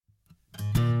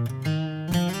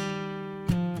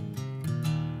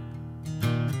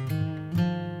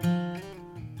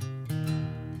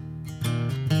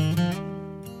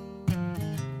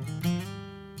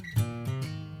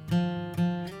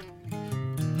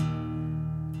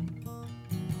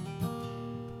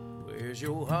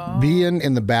being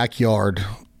in the backyard,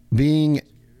 being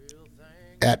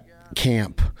at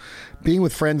camp, being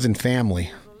with friends and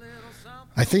family.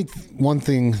 I think one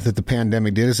thing that the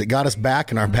pandemic did is it got us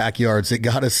back in our backyards. It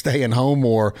got us staying home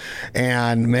more.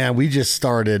 And, man, we just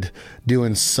started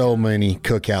doing so many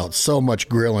cookouts, so much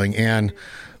grilling. And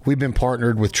we've been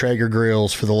partnered with Traeger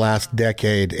Grills for the last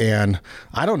decade. And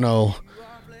I don't know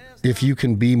if you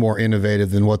can be more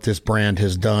innovative than what this brand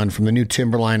has done, from the new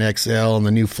Timberline XL and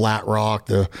the new Flat Rock,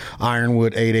 the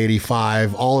Ironwood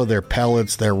 885, all of their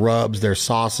pellets, their rubs, their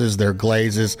sauces, their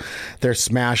glazes, their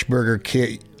smash burger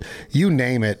kit, you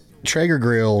name it. Traeger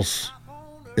Grills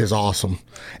is awesome.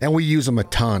 And we use them a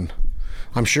ton.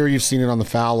 I'm sure you've seen it on the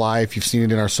Foul Life. You've seen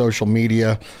it in our social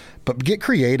media. But get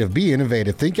creative, be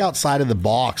innovative, think outside of the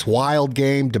box. Wild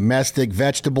game, domestic,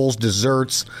 vegetables,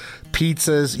 desserts,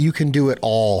 pizzas, you can do it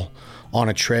all on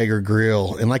a Traeger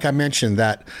grill. And like I mentioned,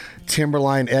 that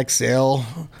Timberline XL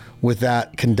with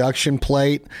that conduction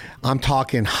plate, I'm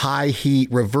talking high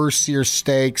heat, reverse sear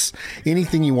steaks,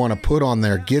 anything you want to put on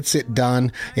there gets it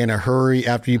done in a hurry.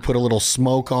 After you put a little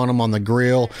smoke on them on the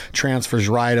grill, transfers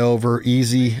right over.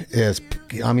 Easy as,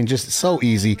 just so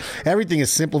easy. Everything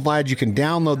is simplified. You can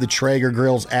download the Traeger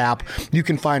Grills app. You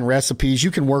can find recipes.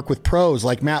 You can work with pros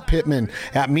like Matt Pittman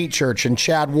at Meat Church and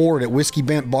Chad Ward at Whiskey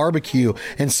Bent Barbecue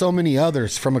and so many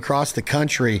others from across the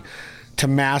country to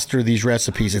master these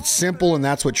recipes. It's simple, and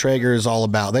that's what Traeger is all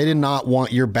about. They did not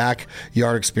want your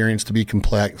backyard experience to be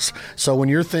complex. So when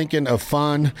you're thinking of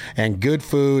fun and good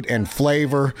food and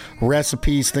flavor,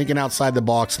 recipes, thinking outside the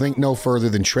box, think no further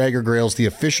than Traeger Grills, the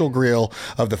official grill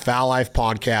of the Foul Life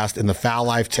podcast and the Foul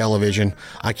Life television.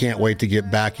 I can't wait to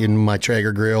get back in my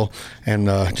Traeger grill and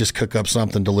just cook up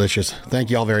something delicious.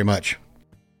 Thank you all very much.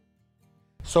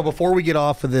 So before we get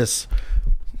off of this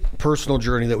personal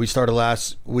journey that we started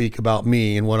last week about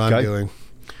me and what I'm doing.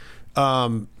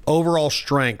 Overall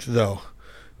strength, though,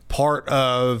 part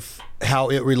of how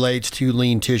it relates to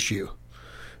lean tissue.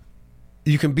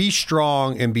 You can be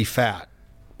strong and be fat.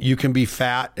 You can be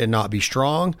fat and not be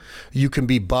strong. You can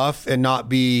be buff and not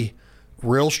be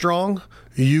real strong.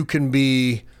 You can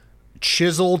be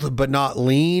chiseled but not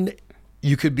lean.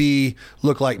 You could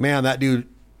look like, man, that dude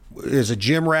is a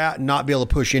gym rat and not be able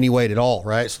to push any weight at all,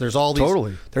 right? So there's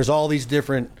all these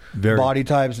different body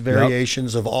types,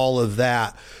 variations of all of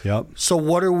that. Yep. So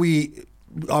what are we,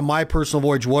 on my personal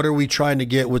voyage, what are we trying to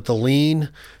get with the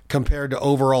lean compared to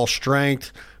overall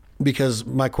strength? Because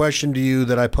my question to you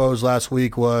that I posed last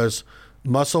week was,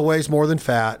 muscle weighs more than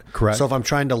fat. Correct. So if I'm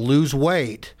trying to lose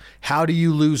weight, how do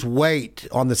you lose weight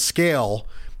on the scale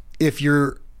if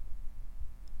you're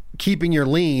keeping your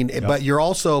lean, but you're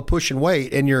also pushing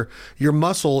weight and your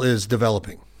muscle is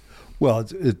developing? Well,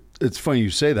 it's funny you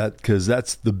say that, because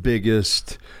that's the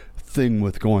biggest thing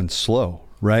with going slow,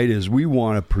 right? Is we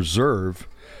want to preserve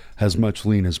as much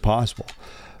lean as possible.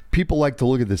 People like to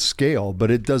look at the scale, but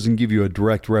it doesn't give you a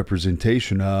direct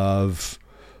representation of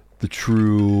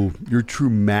your true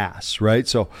mass, right?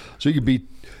 So you could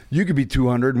be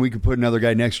 200 and we could put another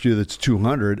guy next to you that's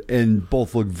 200 and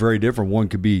both look very different. One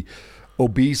could be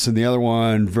obese and the other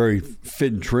one very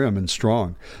fit and trim and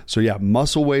strong. So yeah,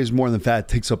 muscle weighs more than fat,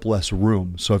 takes up less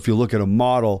room. So if you look at a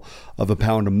model of a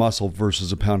pound of muscle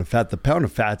versus a pound of fat, the pound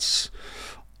of fat's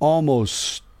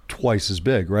almost twice as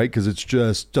big, right? Because it's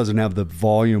just doesn't have the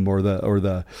volume or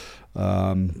the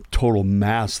total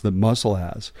mass that muscle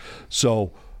has.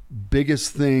 So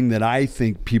biggest thing that I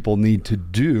think people need to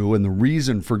do, and the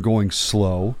reason for going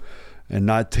slow and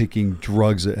not taking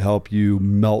drugs that help you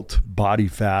melt body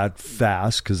fat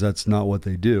fast, because that's not what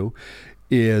they do,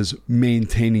 is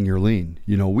maintaining your lean.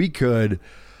 We could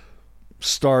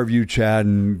starve you, Chad,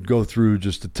 and go through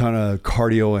just a ton of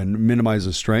cardio and minimize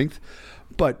the strength,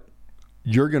 but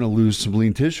you're going to lose some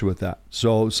lean tissue with that.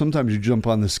 So sometimes you jump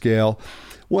on the scale.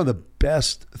 One of the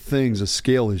best things a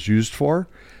scale is used for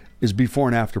is before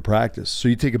and after practice. So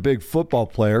you take a big football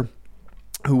player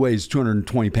who weighs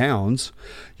 220 pounds,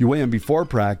 you weigh him before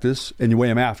practice and you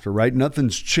weigh him after, right?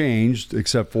 Nothing's changed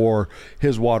except for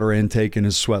his water intake and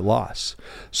his sweat loss.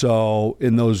 So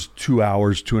in those 2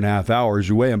 hours, 2.5 hours,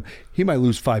 you weigh him, he might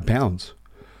lose 5 pounds.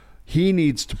 He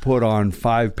needs to put on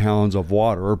 5 pounds of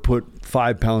water, or put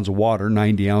 5 pounds of water,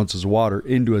 90 ounces of water,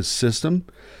 into his system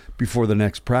before the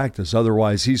next practice.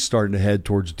 Otherwise, he's starting to head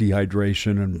towards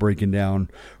dehydration and breaking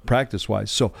down practice-wise.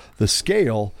 So the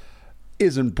scale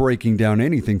isn't breaking down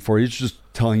anything for you. It's just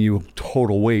telling you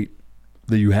total weight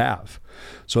that you have.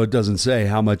 So it doesn't say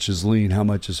how much is lean, how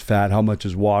much is fat, how much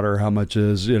is water, how much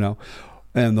is,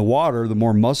 and the water, the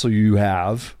more muscle you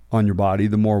have on your body,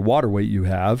 the more water weight you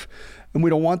have. And we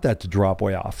don't want that to drop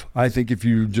way off. I think if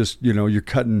you just, you're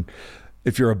cutting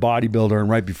if you're a bodybuilder and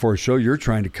right before a show, you're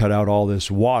trying to cut out all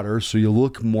this water so you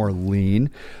look more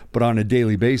lean. But on a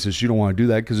daily basis, you don't want to do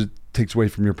that because it takes away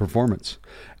from your performance.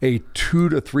 A 2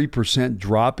 to 3%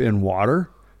 drop in water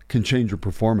can change your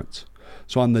performance.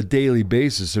 So on the daily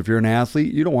basis, if you're an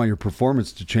athlete, you don't want your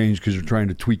performance to change because you're trying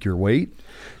to tweak your weight.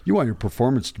 You want your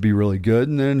performance to be really good,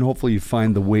 and then hopefully you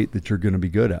find the weight that you're going to be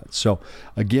good at. So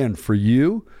again, for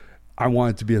you, I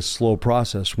want it to be a slow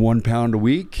process. 1 pound a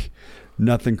week,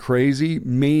 nothing crazy,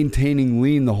 maintaining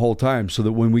lean the whole time so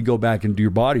that when we go back and do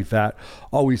your body fat,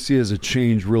 all we see is a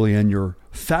change really in your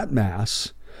fat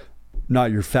mass,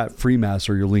 not your fat-free mass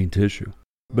or your lean tissue.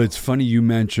 But it's funny that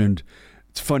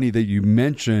you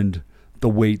mentioned the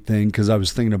weight thing, because I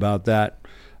was thinking about that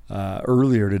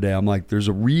earlier today. I'm like, there's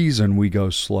a reason we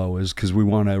go slow, is because we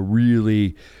want to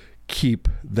really keep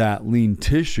that lean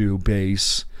tissue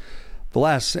base.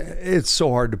 It's so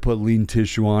hard to put lean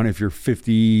tissue on if you're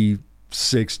 50,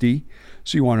 60.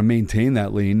 So you want to maintain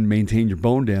that lean, maintain your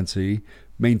bone density,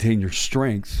 maintain your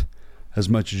strength as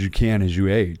much as you can as you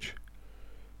age.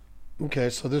 Okay,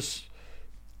 so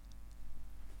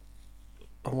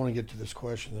I want to get to this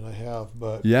question that I have,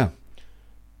 but yeah.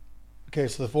 Okay,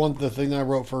 so the thing that I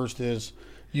wrote first is,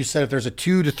 you said if there's a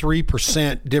 2 to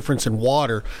 3% difference in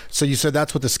water, so you said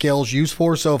that's what the scale's used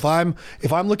for. So if I'm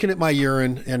looking at my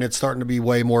urine and it's starting to be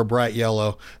way more bright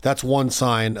yellow, that's one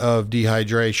sign of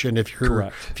dehydration.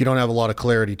 If you don't have a lot of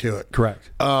clarity to it, correct.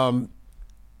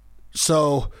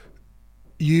 So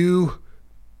you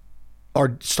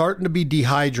are starting to be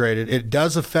dehydrated. It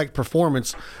does affect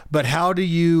performance, but how do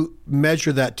you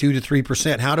measure that 2 to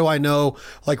 3%? How do I know,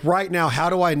 like right now, how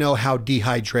do I know how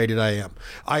dehydrated I am?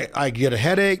 I get a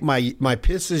headache. My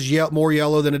piss is more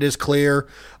yellow than it is clear.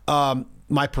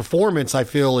 My performance, I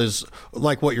feel, is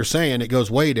like what you're saying. It goes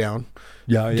way down.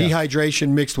 Yeah.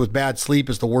 Dehydration mixed with bad sleep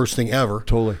is the worst thing ever.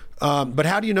 Totally. But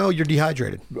how do you know you're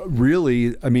dehydrated?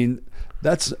 Really, I mean,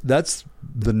 that's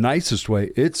the nicest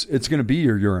way. It's going to be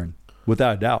your urine,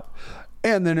 without a doubt.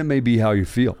 And then it may be how you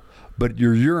feel. But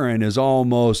your urine is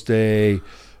almost there's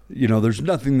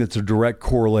nothing that's a direct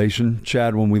correlation,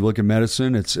 Chad, when we look at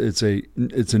medicine. It's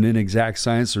an inexact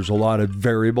science. There's a lot of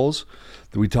variables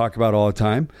that we talk about all the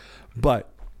time.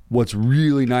 But what's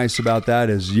really nice about that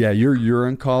is, your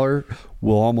urine color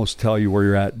will almost tell you where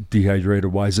you're at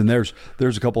dehydrated wise. And there's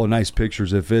a couple of nice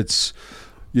pictures. If it's,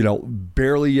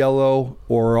 barely yellow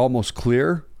or almost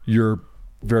clear, you're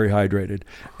very hydrated.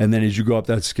 And then as you go up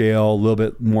that scale, a little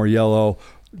bit more yellow,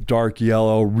 dark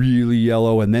yellow, really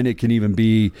yellow, and then it can even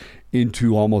be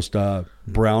into almost a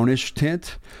brownish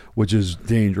tint, which is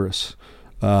dangerous,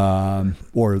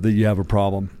 or that you have a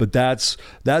problem. But that's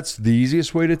the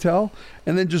easiest way to tell.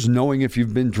 And then just knowing if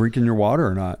you've been drinking your water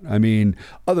or not. I mean,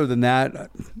 other than that,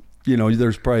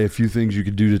 there's probably a few things you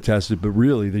could do to test it, but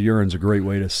really the urine's a great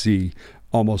way to see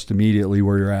almost immediately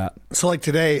where you're at. So like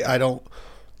today, I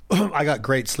got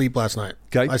great sleep last night.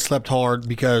 Okay. I slept hard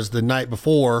because the night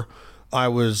before I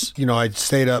was, I'd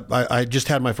stayed up. I just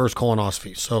had my first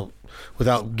colonoscopy. So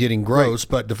without getting gross,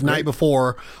 but the night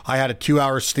before I had a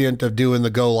 2-hour stint of doing the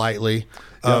Go Lightly,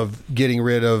 of getting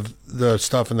rid of the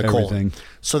stuff in the colon.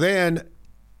 So then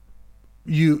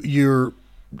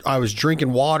I was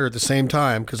drinking water at the same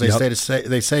time because they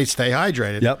say stay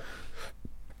hydrated. Yep.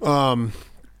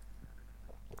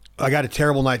 I got a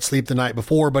terrible night's sleep the night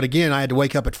before, but again, I had to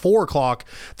wake up at 4:00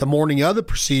 the morning of the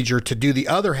procedure to do the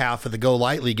other half of the Go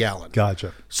Lightly gallon.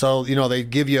 Gotcha. So, they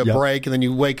give you a break, and then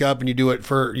you wake up and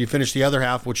you finish the other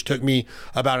half, which took me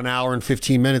about an hour and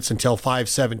 15 minutes until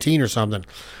 5:17 or something.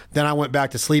 Then I went back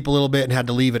to sleep a little bit and had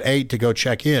to leave at 8 to go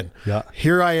check in. Yeah.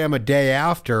 Here I am a day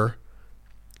after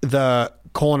the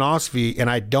colonoscopy,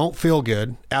 and I don't feel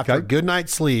good after a good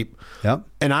night's sleep. Yep.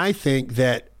 And I think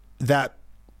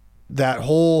that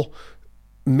whole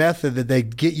method that they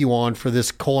get you on for this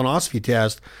colonoscopy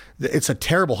test, it's a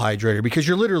terrible hydrator because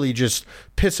you're literally just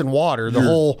pissing water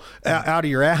out of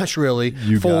your ass, really.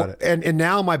 Got it. And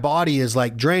now my body is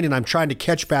like drained, and I'm trying to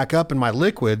catch back up in my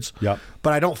liquids. Yep.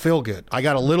 But I don't feel good. I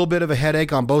got a little bit of a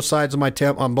headache on both sides of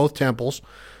on both temples.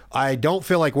 I don't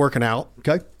feel like working out.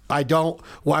 Okay. I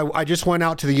just went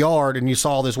out to the yard and you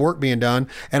saw all this work being done,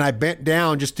 and I bent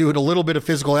down just doing a little bit of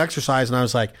physical exercise, and I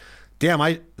was like,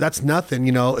 damn, that's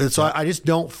nothing, So I just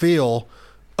don't feel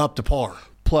up to par.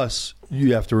 Plus,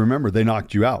 you have to remember they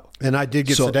knocked you out, and I did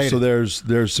get sedated. So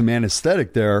there's some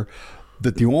anesthetic there.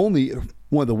 That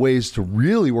one of the ways to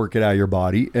really work it out of your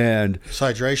body, and it's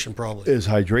hydration, probably is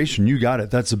hydration. You got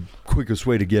it. That's the quickest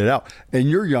way to get it out. And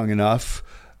you're young enough,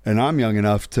 and I'm young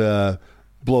enough to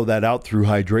blow that out through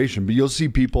hydration. But you'll see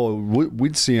people,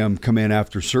 we'd see them come in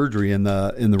after surgery in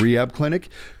the rehab clinic.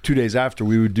 2 days after,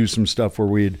 we would do some stuff where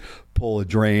we'd pull a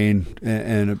drain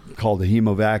and call the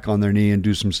hemovac on their knee and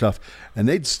do some stuff, and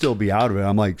they'd still be out of it.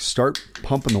 I'm like, start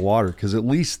pumping the water, because at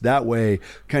least that way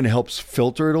kind of helps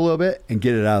filter it a little bit and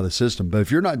get it out of the system. But if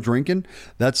you're not drinking,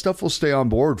 that stuff will stay on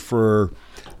board for,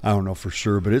 I don't know for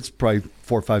sure, but it's probably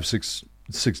 4, 5, 6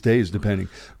 days, depending.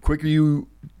 Quicker you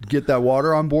get that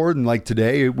water on board, and like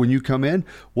today when you come in,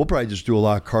 we'll probably just do a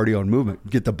lot of cardio and movement,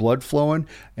 get the blood flowing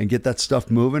and get that stuff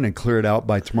moving and clear it out.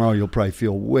 By tomorrow you'll probably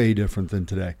feel way different than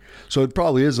today. So it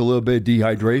probably is a little bit of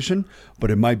dehydration,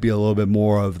 but it might be a little bit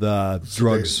more of the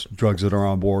drugs that are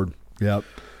on board. Yep.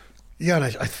 Yeah, and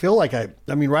I feel like I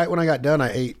mean, right when I got done,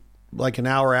 I ate, like an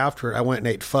hour after it, I went and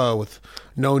ate pho with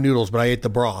no noodles, but I ate the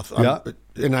broth. Yeah.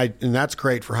 And that's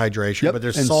great for hydration. Yep. But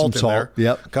there's and salt in there.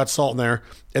 Yep. Got salt in there.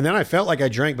 And then I felt like I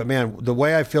drank, but man, the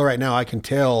way I feel right now, I can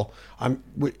tell.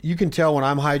 You can tell when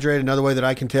I'm hydrated. Another way that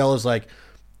I can tell is like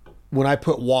when I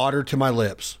put water to my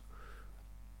lips.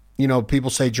 You know, people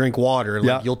say drink water, and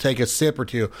like you'll take a sip or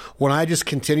two. When I just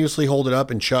continuously hold it up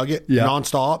and chug it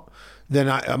nonstop, then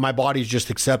my body's just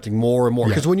accepting more and more.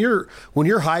 Because when you're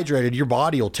hydrated, your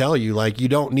body will tell you, like, you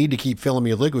don't need to keep filling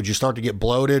me with liquids. You start to get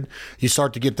bloated. You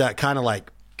start to get that kind of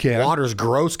like water's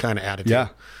gross kind of attitude. Yeah.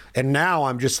 And now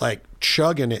I'm just like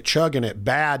chugging it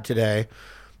bad today.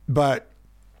 But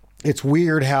it's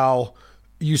weird how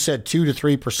you said 2 to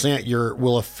 3%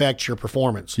 will affect your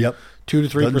performance. Yep. 2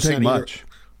 to 3%. Doesn't take much.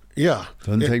 Yeah.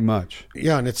 Doesn't take much.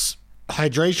 Yeah. And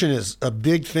hydration is a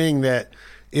big thing that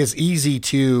is easy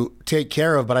to take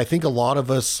care of, but I think a lot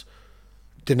of us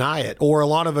deny it, or a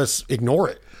lot of us ignore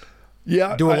it.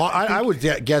 Yeah, I would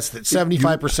guess that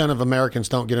 75% of Americans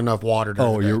don't get enough water.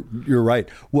 You're right.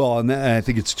 Well, and I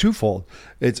think it's twofold.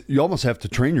 You almost have to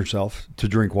train yourself to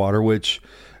drink water, which,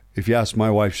 if you ask my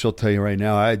wife, she'll tell you right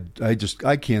now,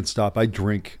 I can't stop. I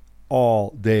drink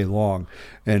all day long,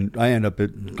 and I end up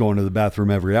going to the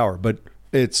bathroom every hour. But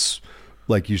it's,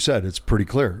 like you said, it's pretty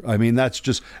clear. I mean, that's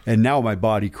just, and now my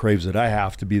body craves it. I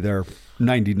have to be there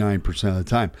 99% of the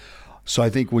time. So I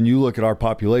think when you look at our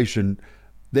population,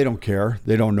 they don't care.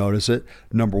 They don't notice it.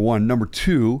 Number one. Number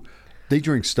two, they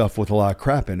drink stuff with a lot of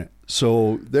crap in it.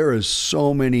 So there is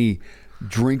so many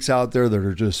drinks out there that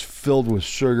are just filled with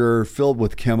sugar, filled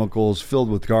with chemicals, filled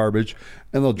with garbage,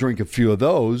 and they'll drink a few of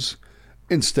those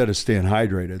instead of staying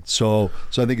hydrated. So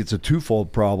I think it's a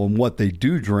twofold problem, what they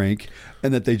do drink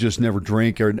and that they just never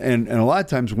drink. And a lot of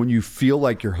times when you feel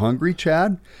like you're hungry,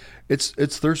 Chad, it's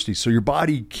thirsty. So your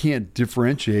body can't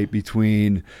differentiate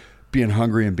between being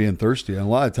hungry and being thirsty. And a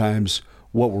lot of times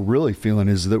what we're really feeling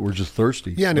is that we're just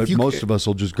thirsty. Yeah, and most of us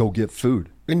will just go get food.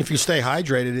 And if you stay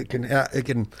hydrated, it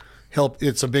can help.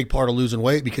 It's a big part of losing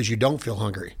weight because you don't feel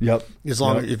hungry. Yep. As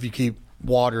long as if you keep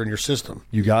water in your system.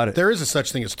 You got it. There is a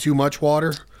such thing as too much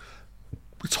water.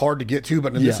 It's hard to get to,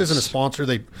 but this isn't a sponsor.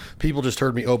 People just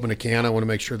heard me open a can. I want to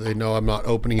make sure they know I'm not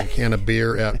opening a can of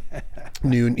beer at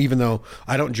noon, even though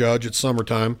I don't judge. It's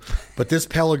summertime. But this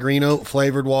Pellegrino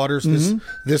flavored waters,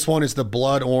 this one is the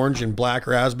blood orange and black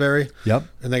raspberry. Yep.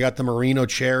 And they got the merino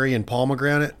cherry and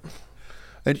pomegranate.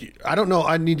 And I don't know.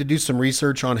 I need to do some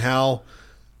research on how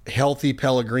healthy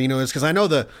Pellegrino is, because I know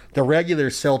the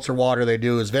regular seltzer water they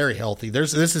do is very healthy.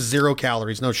 This is 0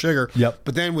 calories, no sugar. Yep.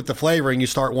 But then with the flavoring, you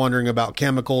start wondering about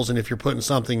chemicals and if you're putting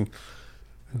something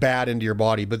bad into your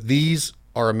body. But these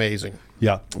are amazing.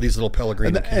 Yeah. These little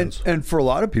Pellegrino cans. And for a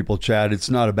lot of people, Chad,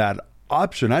 it's not a bad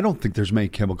option. I don't think there's many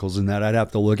chemicals in that. I'd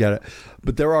have to look at it.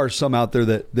 But there are some out there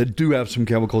that do have some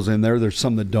chemicals in there. There's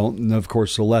some that don't. And of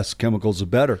course, the less chemicals, the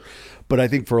better. But I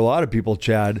think for a lot of people,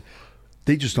 Chad,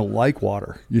 they just don't like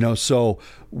water, So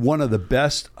one of the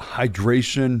best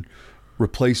hydration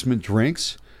replacement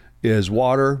drinks is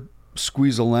water,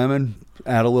 squeeze a lemon,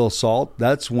 add a little salt.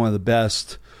 That's one of the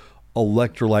best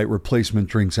electrolyte replacement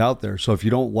drinks out there. So if you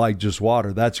don't like just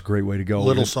water, that's a great way to go.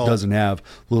 Little salt. Doesn't have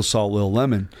little salt, little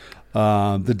lemon.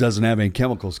 That doesn't have any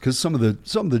chemicals, because some of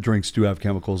the drinks do have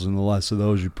chemicals, and the less of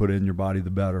those you put in your body, the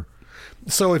better.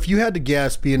 So if you had to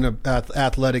guess, being an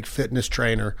athletic fitness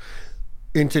trainer,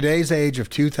 in today's age of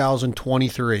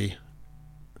 2023,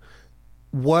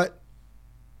 what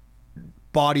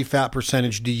body fat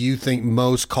percentage do you think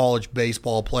most college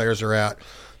baseball players are at,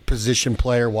 position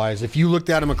player wise? If you looked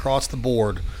at them across the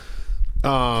board,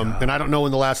 and I don't know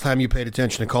when the last time you paid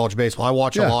attention to college baseball. I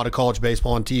watch a lot of college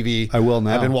baseball on TV. I will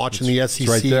now. I've been watching the SEC.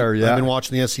 Right there, yeah. I've been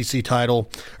watching the SEC title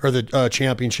or the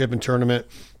championship and tournament.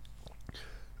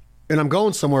 And I'm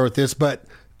going somewhere with this, but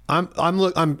I'm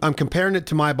comparing it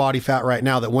to my body fat right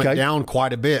now that went down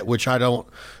quite a bit, which I don't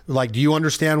like. Do you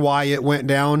understand why it went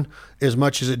down as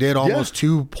much as it did? Almost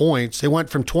 2 points. It went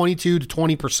from 22 to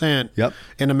 20%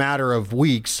 in a matter of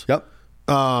weeks. Yep.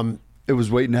 It was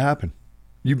waiting to happen.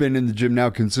 You've been in the gym now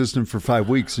consistent for 5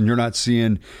 weeks, and you're not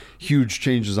seeing huge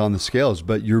changes on the scales,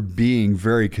 but you're being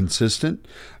very consistent.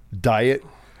 Diet,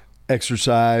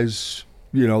 exercise,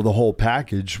 the whole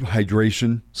package,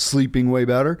 hydration, sleeping way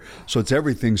better. So it's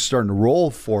everything's starting to roll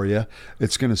for you.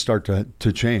 It's going to start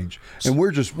to change. And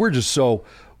we're just so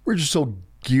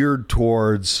geared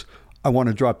towards, I want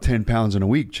to drop 10 pounds in a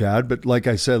week, Chad. But like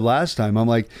I said last time, I'm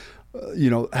like,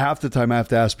 half the time I have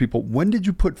to ask people, when did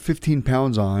you put 15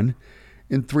 pounds on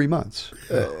in 3 months?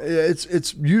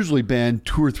 It's usually been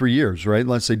 2 or 3 years, right?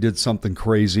 Unless they did something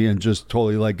crazy and just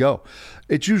totally let go.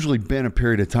 It's usually been a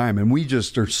period of time, and we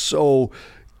just are so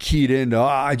keyed into,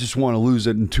 I just want to lose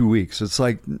it in 2 weeks. It's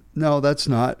like, no, that's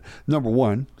not, number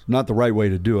one, not the right way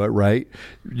to do it, right?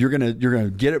 You're gonna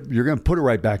get it, you're gonna put it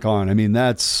right back on. I mean,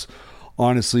 that's the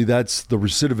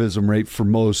recidivism rate for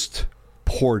most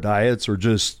poor diets or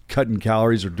just cutting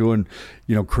calories or doing,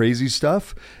 crazy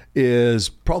stuff is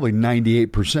probably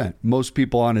 98%. Most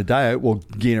people on a diet will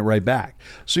gain it right back.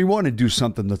 So you want to do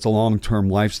something that's a long-term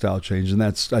lifestyle change. And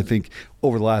that's, I think,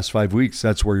 over the last 5 weeks,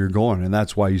 that's where you're going. And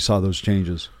that's why you saw those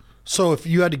changes. So if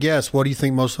you had to guess, what do you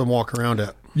think most of them walk around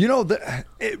at?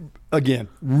 It, again,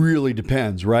 really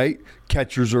depends, right?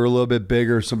 Catchers are a little bit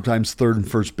bigger. Sometimes third and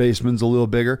first baseman's a little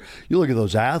bigger. You look at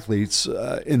those athletes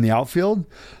in the outfield.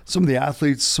 Some of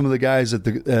the guys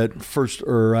at first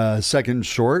or second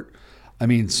short, I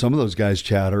mean, some of those guys,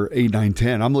 Chad, are 8, 9,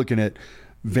 10. I'm looking at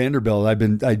Vanderbilt.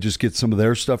 I just get some of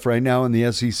their stuff right now in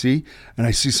the SEC, and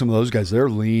I see some of those guys. They're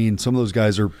lean. Some of those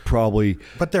guys are probably,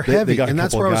 but they're heavy, and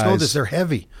that's where I was going with this. They're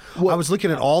heavy. Well, I was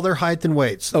looking at all their height and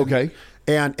weights. Okay.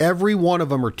 And every one of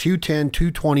them are 210,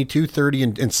 220,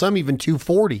 230, and some even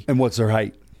 240. And what's their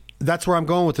height? That's where I'm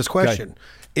going with this question. Okay.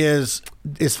 Is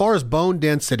as far as bone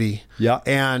density,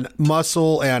 and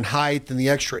muscle and height and the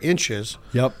extra inches.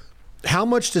 Yep. How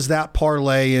much does that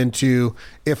parlay into,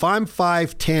 if I'm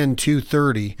 5'10",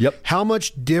 230, how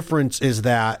much difference is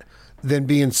that than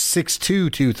being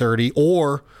 6'2", 230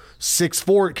 or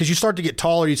 6'4"? Because you start to get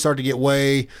taller, you start to get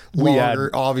way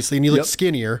longer, obviously, and you look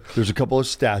skinnier. There's a couple of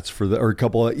stats or a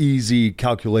couple of easy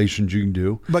calculations you can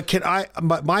do. But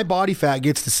my body fat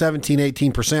gets to 17,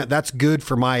 18%. That's good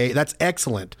for my age. That's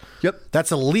excellent. Yep.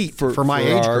 That's elite for my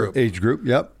age group. Age group,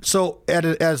 yep. So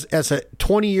as a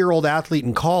 20-year-old athlete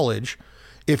in college,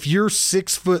 if you're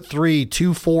 6'3",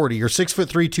 240 or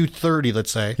 6'3", 230, let's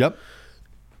say. Yep.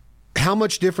 How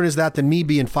much different is that than me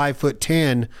being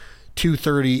 5'10",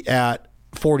 230 at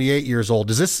 48 years old?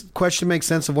 Does this question make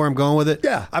sense of where I'm going with it?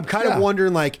 Yeah. I'm kind of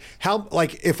wondering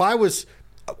if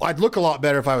I'd look a lot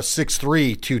better if I was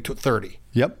 6'3", 230.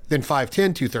 Yep. Than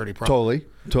 5'10", 230 probably.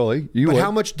 Totally. But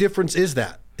how much difference is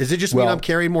that? Does it just mean I'm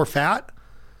carrying more fat?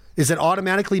 Does it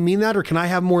automatically mean that, or can I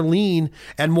have more lean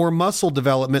and more muscle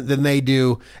development than they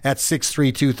do at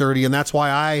 6'3", 230? And that's why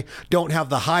I don't have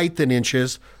the height in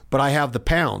inches, but I have the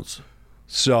pounds.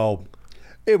 So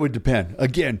it would depend.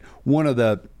 Again,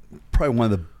 probably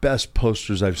one of the best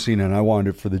posters I've seen, and I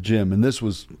wanted it for the gym. And this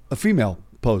was a female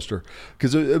poster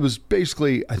because it was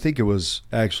basically, I think it was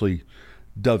actually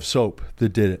Dove Soap that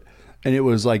did it. And it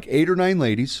was like 8 or 9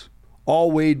 ladies,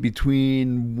 all weighed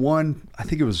between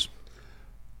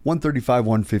 135,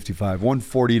 155,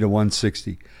 140 to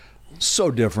 160.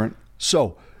 So different.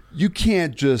 So you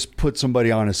can't just put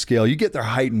somebody on a scale. You get their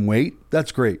height and weight.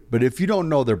 That's great. But if you don't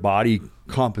know their body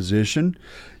composition,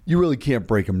 you really can't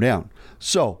break them down.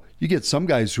 So you get some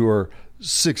guys who are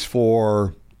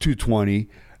 6'4", 220,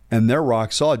 and they're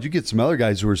rock solid. You get some other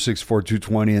guys who are 6'4",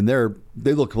 220, and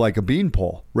they look like a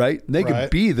beanpole, right? They could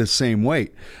be the same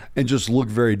weight and just look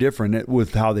very different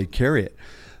with how they carry it.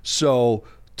 So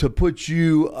to put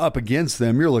you up against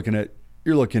them, you're looking at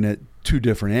 2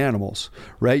 different animals,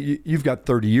 right? You've got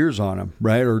 30 years on them,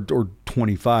 right? Or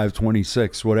 25,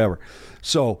 26, whatever.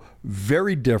 So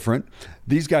very different.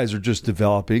 These guys are just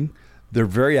developing. They're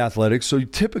very athletic. So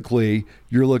typically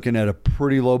you're looking at a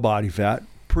pretty low body fat,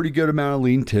 pretty good amount of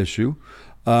lean tissue.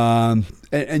 And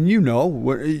when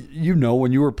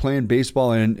you were playing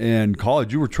baseball in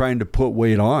college, you were trying to put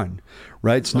weight on,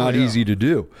 right? It's not easy to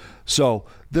do. So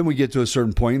then we get to a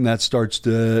certain point and that starts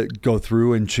to go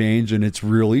through and change, and it's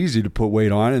real easy to put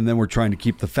weight on, and then we're trying to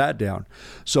keep the fat down.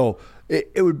 So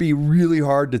it would be really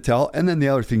hard to tell. And then the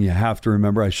other thing you have to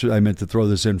remember, I meant to throw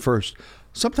this in first,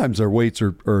 sometimes their weights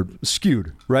are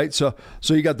skewed, right? So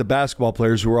you got the basketball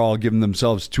players who are all giving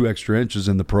themselves 2 extra inches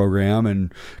in the program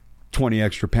and 20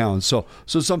 extra pounds. So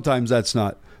sometimes that's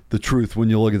not the truth when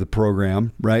you look at the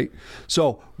program, right?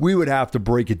 So we would have to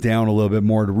break it down a little bit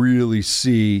more to really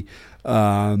see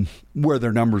where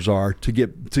their numbers are to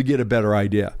get a better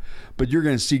idea. But you're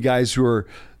going to see guys who are,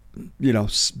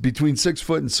 between 6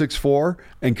 foot and 6'4"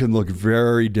 and can look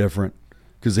very different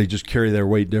because they just carry their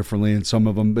weight differently, and some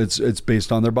of them it's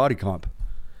based on their body comp.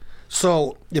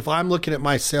 So if I'm looking at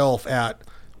myself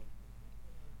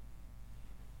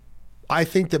I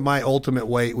think that my ultimate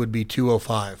weight would be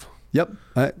 205. Yep,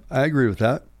 I agree with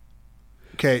that.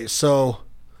 Okay, so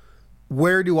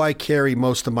where do I carry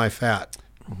most of my fat?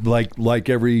 Like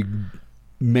every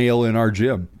male in our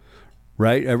gym,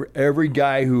 right? Every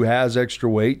guy who has extra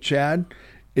weight, Chad,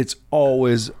 it's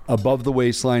always above the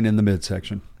waistline in the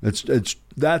midsection.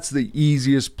 That's the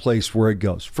easiest place where it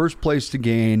goes. First place to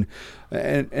gain,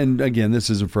 and again, this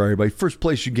isn't for everybody. First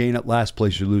place you gain it, last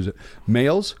place you lose it.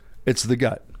 Males, it's the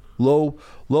gut.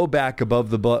 Low back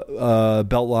above the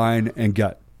belt line and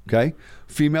gut. Okay.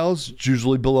 Females, it's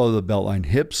usually below the belt line.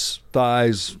 Hips,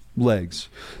 thighs, legs.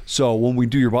 So when we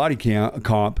do your body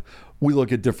comp, we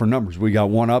look at different numbers. We got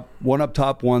one up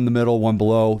top, one in the middle, one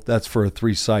below. That's for a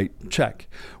 3-site check.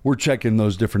 We're checking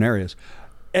those different areas.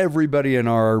 Everybody in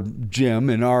our gym,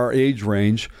 in our age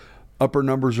range, upper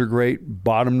numbers are great,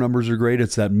 bottom numbers are great.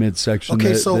 It's that midsection.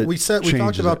 Okay, so we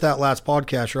talked about that last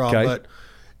podcast, Rob. Okay. But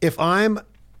if I'm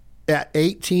at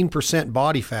 18%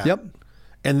 body fat, yep,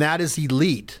 and that is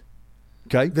elite,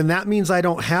 okay, then that means I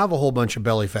don't have a whole bunch of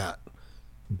belly fat.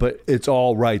 But it's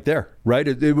all right there, right?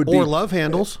 It would be, or love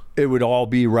handles. It would all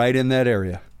be right in that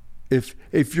area. If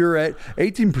you're at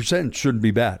 18%, shouldn't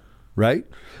be bad, right?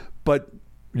 But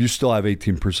you still have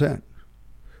 18%.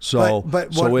 So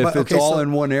if it's all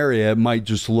in one area, it might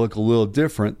just look a little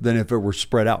different than if it were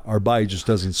spread out. Our body just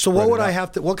doesn't. So what would I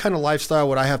have to? What kind of lifestyle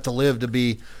would I have to live to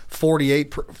be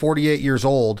 48 years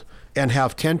old and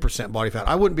have 10% body fat?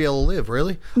 I wouldn't be able to live,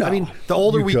 really. No, I mean, the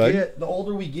older we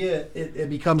get, it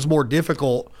becomes more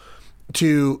difficult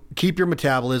to keep your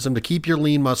metabolism, to keep your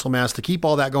lean muscle mass, to keep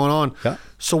all that going on. Yeah.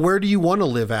 So where do you want to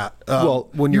live at?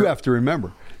 When you have to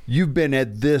remember, you've been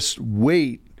at this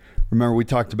weight. Remember, we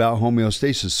talked about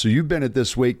homeostasis. So you've been at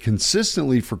this weight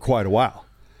consistently for quite a while.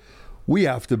 We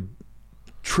have to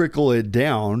trickle it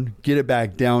down, get it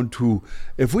back down to,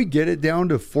 if we get it down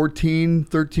to 14,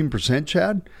 13%,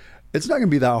 Chad, it's not going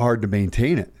to be that hard to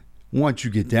maintain it once you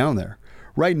get down there.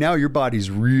 Right now, your body's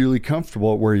really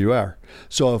comfortable at where you are.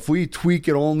 So if we tweak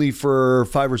it only for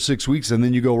 5 or 6 weeks and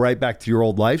then you go right back to your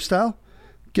old lifestyle,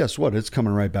 guess what? It's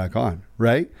coming right back on,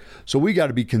 right? So we got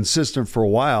to be consistent for a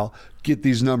while, get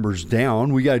these numbers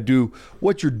down. We got to do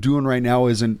what you're doing right now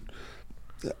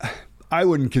I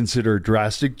wouldn't consider it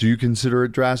drastic. Do you consider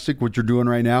it drastic, what you're doing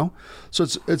right now? So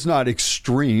it's not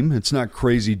extreme. It's not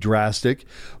crazy drastic,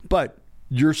 but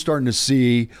you're starting to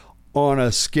see on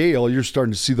a scale, you're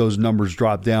starting to see those numbers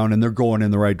drop down and they're going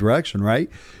in the right direction, right?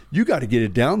 You got to get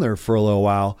it down there for a little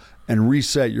while and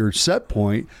reset your set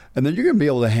point, and then you're going to be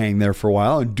able to hang there for a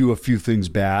while and do a few things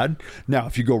bad. Now,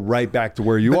 if you go right back to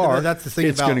where you are, that's the thing,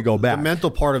 it's going to go back. The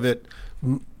mental part of it,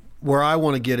 where I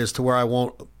want to get is to where I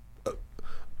won't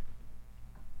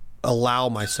allow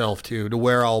myself to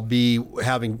where I'll be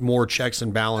having more checks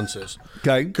and balances.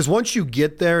 Okay. Because once you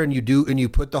get there and you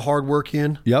put the hard work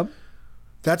in, yep,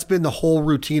 that's been the whole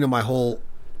routine of my whole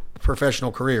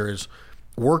professional career is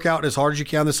work out as hard as you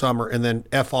can this summer and then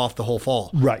F off the whole fall.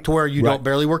 Right. To where you don't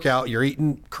barely work out, you're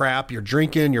eating crap, you're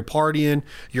drinking, you're partying,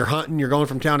 you're hunting, you're going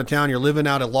from town to town, you're living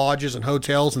out at lodges and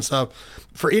hotels and stuff.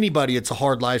 For anybody, it's a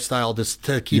hard lifestyle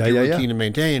to keep your routine and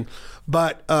maintain.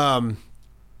 But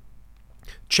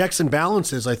checks and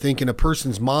balances, I think, in a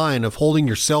person's mind of holding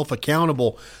yourself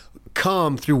accountable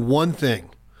come through one thing.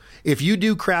 If you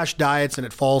do crash diets and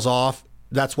it falls off,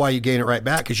 that's why you gain it right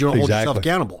back, because you don't hold yourself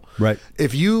accountable. Right.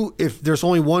 If there's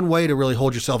only one way to really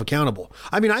hold yourself accountable.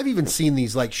 I mean, I've even seen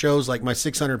these like shows like My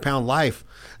 600-Pound Life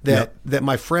that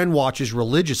my friend watches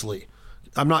religiously.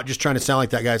 I'm not just trying to sound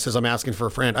like that guy that says I'm asking for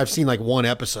a friend. I've seen like one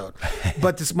episode.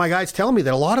 But my guy's telling me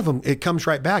that a lot of them, it comes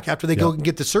right back after they go and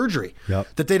get the surgery.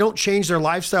 That they don't change their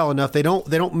lifestyle enough. They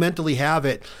don't mentally have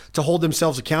it to hold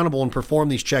themselves accountable and perform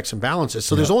these checks and balances.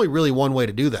 So there's only really one way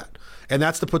to do that. And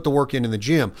that's to put the work in the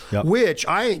gym, which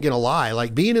I ain't going to lie.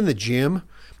 Like being in the gym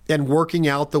and working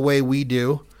out the way we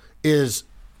do is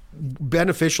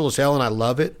beneficial as hell, and I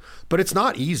love it, but it's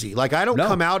not easy. Like I don't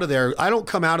come out of there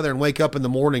and wake up in the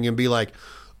morning and be like,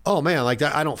 oh man, like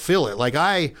that. I don't feel it. Like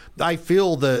I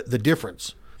feel the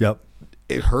difference. Yep.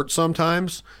 It hurts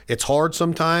sometimes. It's hard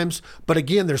sometimes. But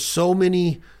again, there's so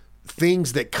many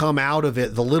things that come out of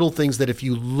it, the little things that if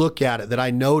you look at it, that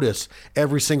I notice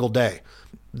every single day.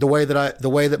 The way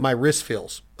that my wrist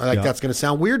feels. Like that's going to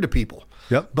sound weird to people.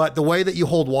 Yep. But the way that you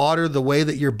hold water, the way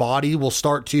that your body will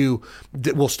start to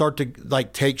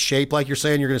like take shape, like you're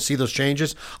saying, you're going to see those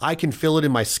changes. I can feel it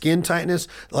in my skin tightness.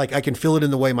 Like I can feel it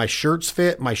in the way my shirts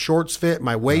fit, my shorts fit,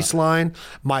 my waistline,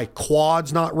 my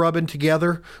quads not rubbing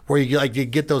together, where you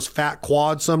get those fat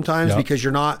quads sometimes because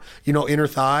you're not, inner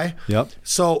thigh. Yep.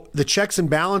 So the checks and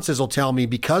balances will tell me,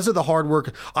 because of the hard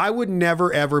work, I would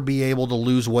never ever be able to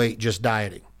lose weight just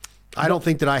dieting. I don't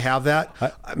think that I have that.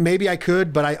 Maybe I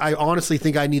could, but I honestly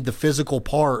think I need the physical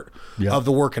part of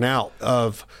the working out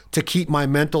to keep my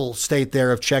mental state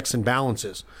there of checks and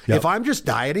balances. Yep. If I'm just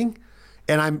dieting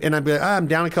and I'm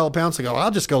down a couple pounds, I go,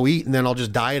 I'll just go eat and then I'll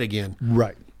just diet again.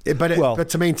 Right. But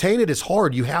to maintain it is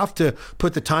hard. You have to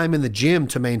put the time in the gym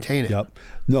to maintain it. Yep.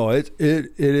 No, it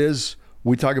is.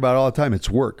 We talk about it all the time. It's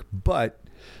work, but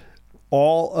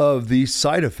all of the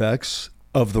side effects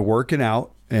of the working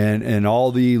out and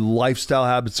all the lifestyle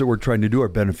habits that we're trying to do are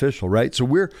beneficial, right? So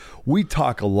we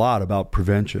talk a lot about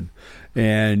prevention,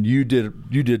 and you did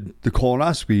the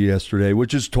colonoscopy yesterday,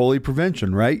 which is totally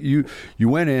prevention, right? You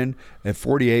went in at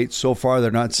 48. So far, they're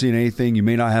not seeing anything. You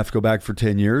may not have to go back for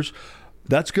 10 years.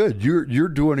 That's good. You're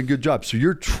doing a good job. So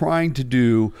you're trying to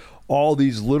do all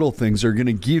these little things that are going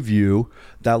to give you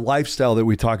that lifestyle that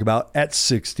we talk about at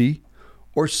 60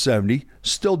 or 70,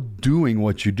 still doing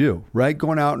what you do, right?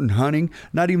 Going out and hunting,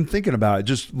 not even thinking about it,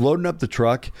 just loading up the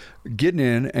truck, getting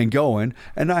in and going,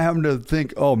 and not having to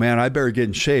think, oh man, I better get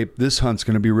in shape. This hunt's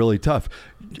going to be really tough.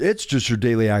 It's just your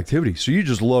daily activity. So you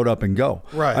just load up and go.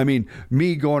 Right. I mean,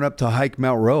 me going up to hike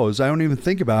Mount Rose, I don't even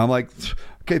think about it. I'm like,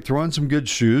 okay, throw on some good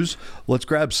shoes. Let's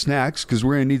grab snacks because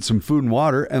we're going to need some food and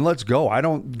water, and let's go. I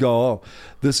don't go, oh,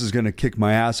 this is going to kick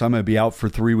my ass. I'm going to be out for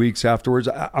 3 weeks afterwards.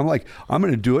 I'm like, I'm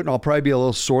going to do it, and I'll probably be a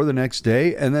little sore the next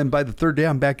day, and then by the third day,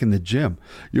 I'm back in the gym.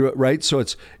 You're right. So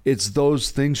it's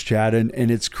those things, Chad, and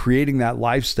it's creating that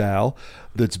lifestyle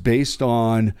that's based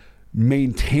on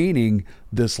maintaining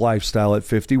this lifestyle at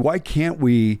 50. Why can't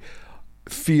we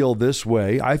feel this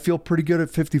way? I feel pretty good at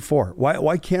 54.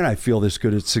 Why can't I feel this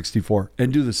good at 64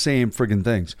 and do the same friggin'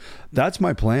 things? That's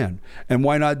my plan. And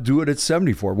why not do it at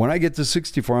 74? When I get to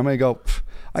 64, I'm going to go,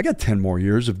 I got 10 more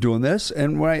years of doing this.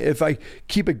 And if I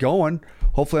keep it going,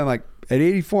 hopefully I'm like, at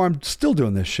 84, I'm still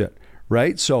doing this shit,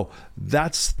 right? So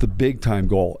that's the big time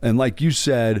goal. And like you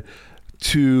said,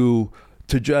 to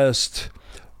just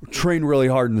train really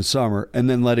hard in the summer and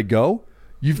then let it go,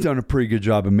 you've done a pretty good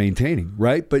job of maintaining,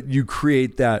 right? But you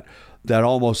create that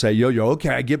almost that yo-yo. Okay,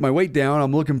 I get my weight down.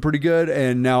 I'm looking pretty good.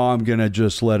 And now I'm going to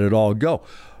just let it all go.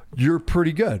 You're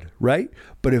pretty good, right?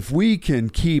 But if we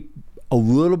can keep a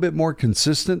little bit more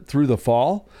consistent through the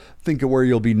fall, think of where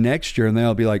you'll be next year. And then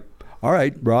I'll be like, all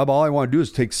right, Rob, all I want to do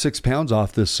is take 6 pounds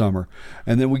off this summer.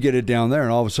 And then we get it down there.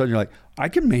 And all of a sudden you're like, I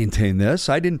can maintain this.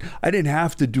 I didn't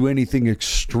have to do anything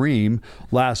extreme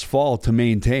last fall to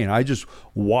maintain. I just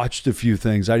watched a few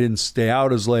things. I didn't stay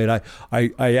out as late.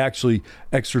 I actually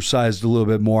exercised a little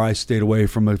bit more. I stayed away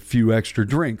from a few extra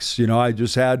drinks. I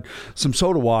just had some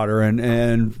soda water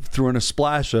and threw in a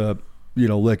splash of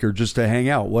liquor just to hang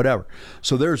out, whatever.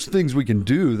 So there's things we can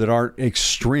do that aren't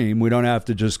extreme. We don't have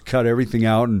to just cut everything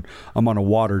out and I'm on a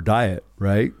water diet,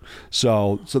 right?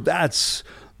 So that's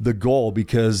the goal,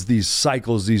 because these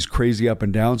cycles, these crazy up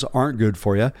and downs aren't good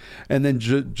for you. And then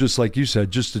just like you said,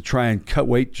 just to try and cut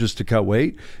weight, you're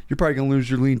probably going to lose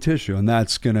your lean tissue, and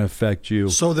that's going to affect you.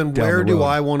 So then where do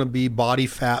I want to be body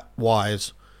fat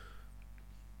wise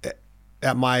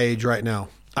at my age right now?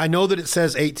 I know that it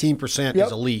says 18%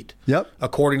 is elite,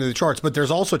 according to the charts, but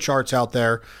there's also charts out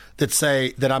there that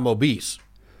say that I'm obese.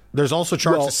 There's also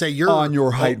charts that say you're on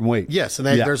your height and weight. Yes, and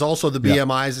there's also the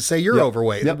BMIs that say you're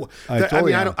overweight. Yep.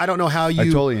 I don't know how you. I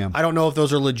totally am. I don't know if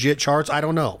those are legit charts. I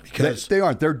don't know, because they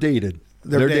aren't. They're dated.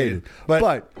 They're dated.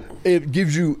 But it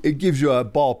gives you a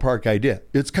ballpark idea.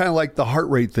 It's kind of like the heart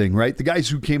rate thing, right? The guys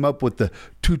who came up with the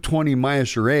 220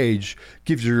 minus your age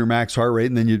gives you your max heart rate,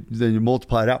 and then you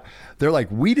multiply it out. They're like,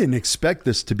 we didn't expect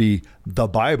this to be the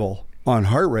Bible on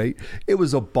heart rate. It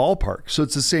was a ballpark. So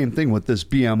it's the same thing with this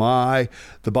BMI,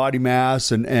 the body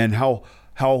mass, and how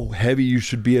heavy you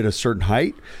should be at a certain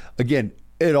height. Again,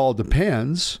 it all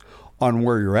depends on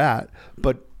where you're at,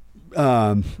 but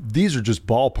these are just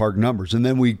ballpark numbers, and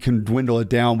then we can dwindle it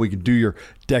down. We can do your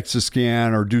DEXA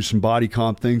scan or do some body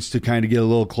comp things to kind of get a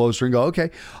little closer and go, okay,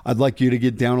 I'd like you to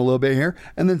get down a little bit here.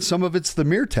 And then some of it's the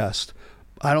mirror test.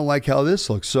 I don't like how this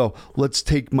looks, so let's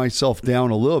take myself down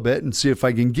a little bit and see if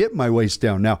I can get my waist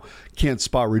down. Now, can't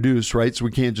spot reduce, right? So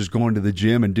we can't just go into the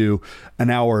gym and do an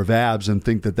hour of abs and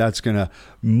think that that's going to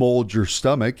mold your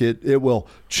stomach. It will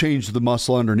change the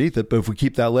muscle underneath it, but if we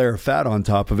keep that layer of fat on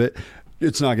top of it,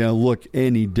 it's not going to look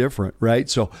any different, right?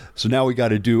 So now we got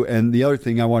to do, and the other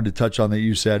thing I wanted to touch on that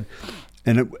you said,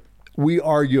 and we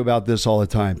argue about this all the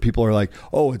time. People are like,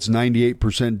 oh, it's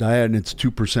 98% diet and it's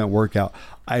 2% workout.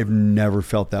 I've never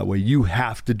felt that way. You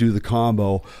have to do the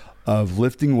combo of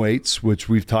lifting weights, which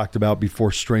we've talked about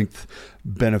before. Strength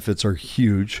benefits are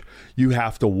huge. You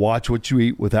have to watch what you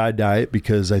eat without a diet,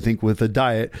 because I think with a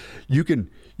diet, you can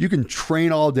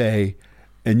train all day,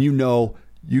 and you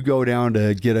go down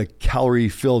to get a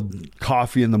calorie-filled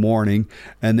coffee in the morning,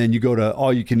 and then you go to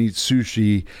all-you-can-eat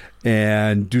sushi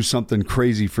and do something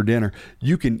crazy for dinner.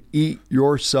 You can eat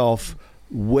yourself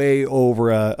way over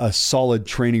a solid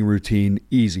training routine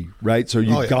easy, right? So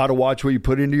you've got to watch what you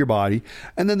put into your body,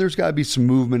 and then there's got to be some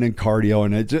movement and cardio.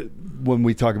 And when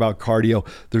we talk about cardio,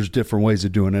 there's different ways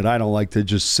of doing it. I don't like to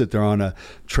just sit there on a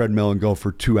treadmill and go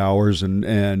for 2 hours and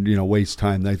waste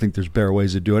time. I think there's better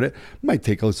ways of doing it. It might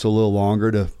take us a little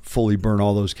longer to fully burn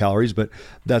all those calories, but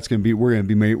we're going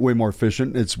to be way more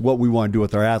efficient. It's what we want to do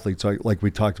with our athletes, like we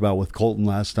talked about with Colton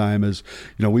last time. Is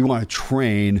we want to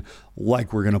train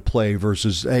like we're going to play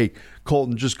versus, hey,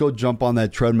 Colton, just go jump on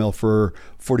that treadmill for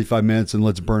 45 minutes and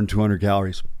let's burn 200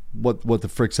 calories. What the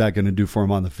frick's that going to do for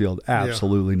him on the field?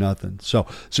 Absolutely nothing. So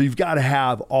you've got to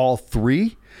have all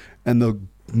three, and the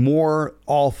more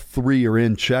all three are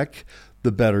in check,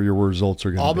 the better your results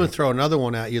are going to be. I'm going to throw another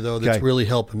one at you, though, that's really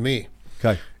helping me.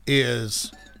 Okay.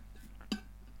 Is,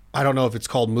 I don't know if it's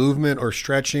called movement or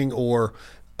stretching, or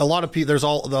a lot of people, there's a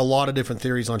lot of different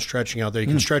theories on stretching out there. You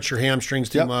can stretch your hamstrings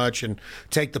too much and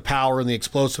take the power and the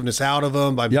explosiveness out of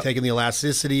them by taking the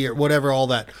elasticity or whatever all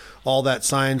that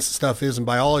science stuff is in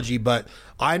biology. But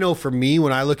I know for me,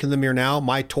 when I look in the mirror now,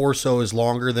 my torso is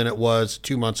longer than it was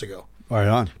 2 months ago. Right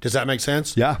on. Does that make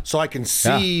sense? Yeah. So I can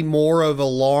see more of a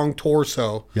long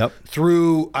torso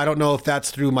through, I don't know if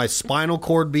that's through my spinal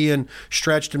cord being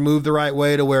stretched and moved the right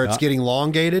way to where it's getting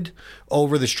elongated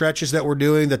over the stretches that we're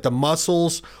doing, that the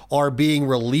muscles are being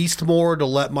released more to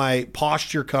let my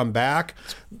posture come back.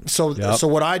 So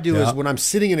what I do is when I'm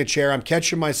sitting in a chair, I'm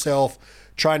catching myself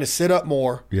trying to sit up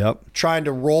more, trying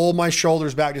to roll my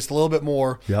shoulders back just a little bit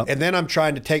more, and then I'm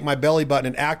trying to take my belly button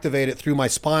and activate it through my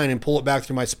spine and pull it back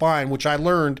through my spine, which I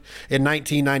learned in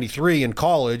 1993 in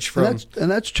college.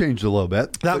 And that's changed a little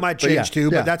bit. That might change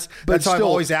too, but that's how I've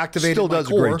always activated my core. Still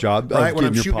does a great job. Right? When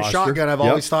I'm shooting a shotgun, I've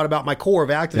always thought about my core of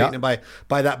activating it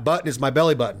by that button is my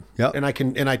belly button. And I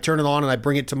turn it on and I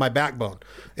bring it to my backbone.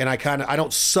 And I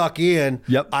don't suck in.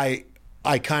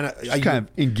 I kind of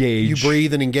engage. You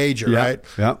breathe and engage it, right?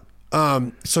 Yeah.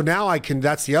 So now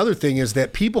that's the other thing, is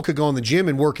that people could go in the gym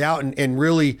and work out and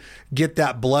really get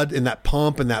that blood and that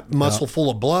pump and that muscle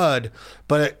full of blood.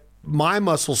 But my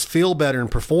muscles feel better and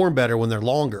perform better when they're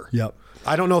longer.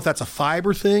 I don't know if that's a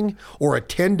fiber thing or a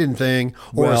tendon thing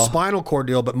or a spinal cord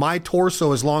deal, but my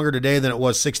torso is longer today than it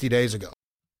was 60 days ago.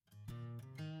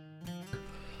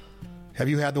 Have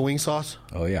you had the wing sauce?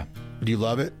 Oh, yeah. Do you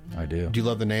love it? I do. Do you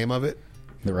love the name of it?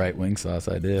 The right wing sauce,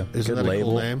 I do. Isn't good that label.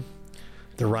 a cool name?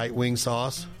 The right wing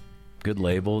sauce. Good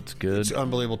label. It's good. It's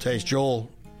unbelievable taste. Joel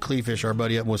Cleefish, our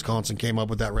buddy up in Wisconsin, came up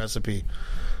with that recipe.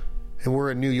 And we're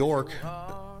in New York,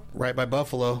 right by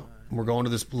Buffalo. We're going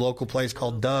to this local place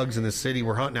called Doug's in the city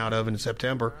we're hunting out of in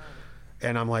September.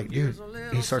 And I'm like, dude,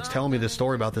 he starts telling me this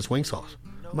story about this wing sauce.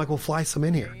 I'm like, well, fly some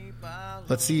in here.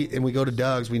 Let's see. And we go to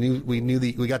Doug's. We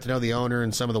got to know the owner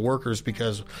and some of the workers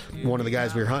because one of the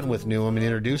guys we were hunting with knew him and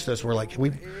introduced us. We're like, can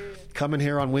we come in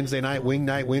here on Wednesday night, wing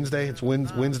night Wednesday? It's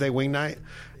Wednesday wing night,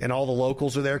 and all the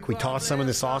locals are there. Can we toss some in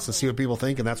the sauce and see what people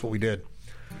think? And that's what we did.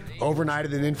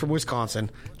 Overnighted it in from Wisconsin,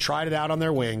 tried it out on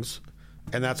their wings,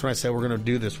 and that's when I said we're going to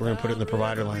do this. We're going to put it in the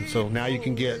Provider line. So now you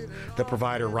can get the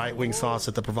Provider right wing sauce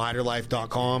at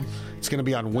theproviderlife.com. It's going to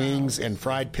be on wings and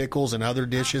fried pickles and other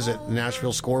dishes at the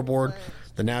Nashville Scoreboard,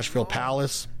 the Nashville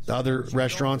Palace, the other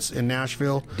restaurants in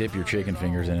Nashville. Dip your chicken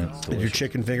fingers in it. Your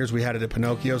chicken fingers. We had it at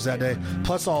Pinocchio's that day.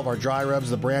 Plus all of our dry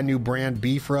rubs, the brand new brand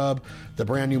beef rub, the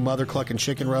brand new Mother Cluckin'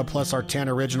 chicken rub, plus our 10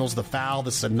 originals, the Fowl,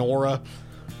 the Sonora,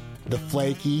 the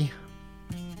Flaky,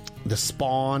 the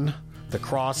Spawn, the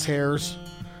Crosshairs,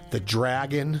 the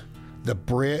Dragon, the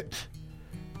Brit,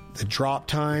 the Drop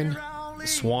Tine.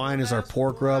 Swine is our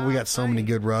pork rub. We got so many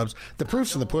good rubs. The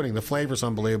proof's in the pudding. The flavor's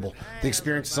unbelievable. The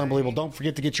experience is unbelievable. Don't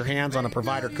forget to get your hands on a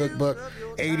Provider cookbook.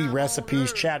 80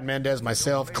 recipes. Chad Mendez,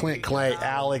 myself, Clint Clay,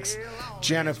 Alex,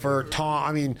 Jennifer,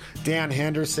 Tom, Dan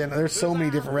Henderson. There's so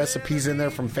many different recipes in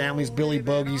there from families, Billy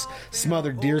Bogies,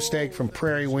 smothered deer steak from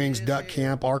Prairie Wings, Duck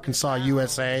Camp, Arkansas,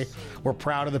 USA. We're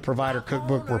proud of the Provider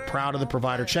Cookbook. We're proud of the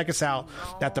Provider. Check us out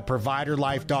at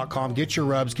theproviderlife.com. Get your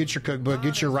rubs, get your cookbook,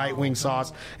 get your right wing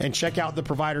sauce, and check out the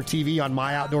Provider TV on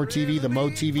My Outdoor TV, the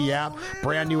Mode TV app.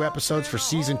 Brand new episodes for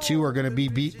season 2 are going to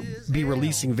be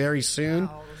releasing very soon.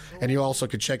 And you also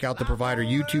could check out the Provider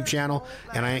YouTube channel.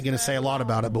 And I ain't going to say a lot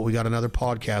about it, but we got another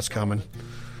podcast coming.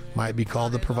 Might be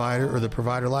called The Provider or The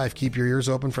Provider Life. Keep your ears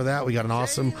open for that. We got an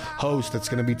awesome host that's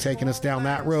going to be taking us down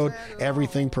that road.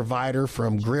 Everything Provider,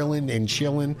 from grilling and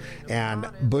chilling and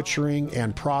butchering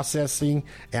and processing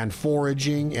and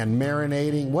foraging and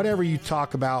marinating. Whatever you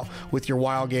talk about with your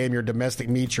wild game, your domestic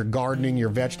meats, your gardening, your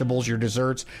vegetables, your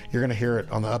desserts, you're going to hear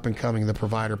it on the up-and-coming The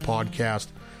Provider podcast.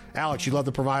 Alex, you love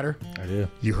The Provider? I do.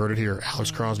 You heard it here. Alex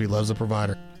Crosby loves The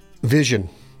Provider. Vision.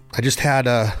 I just had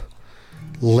a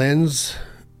lens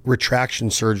retraction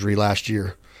surgery last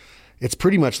year. It's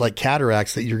pretty much like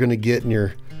cataracts that you're going to get in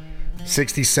your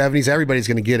 60s, 70s. Everybody's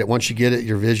going to get it. Once you get it,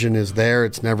 your vision is there.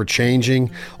 It's never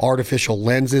changing. Artificial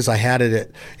lenses. I had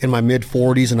it in my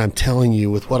mid-40s, and I'm telling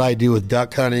you, with what I do with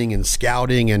duck hunting and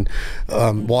scouting and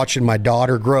watching my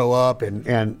daughter grow up, and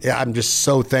I'm just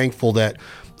so thankful that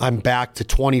I'm back to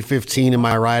 2015 in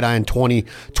my right eye and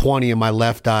 2020 in my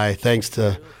left eye, thanks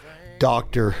to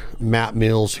Dr. Matt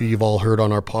Mills, who you've all heard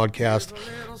on our podcast.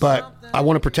 But I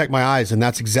want to protect my eyes, and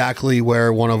that's exactly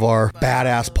where one of our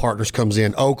badass partners comes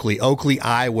in. Oakley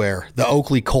Eyewear, the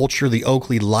Oakley culture, the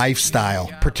Oakley lifestyle.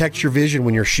 Protect your vision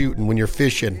when you're shooting, when you're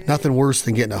fishing. Nothing worse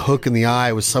than getting a hook in the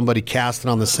eye with somebody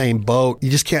casting on the same boat. You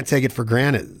just can't take it for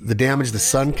granted. The damage the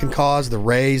sun can cause, the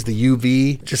rays, the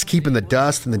UV, just keeping the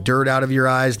dust and the dirt out of your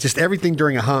eyes, just everything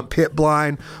during a hunt. Pit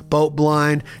blind, boat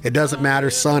blind, it doesn't matter.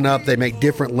 Sun up, they make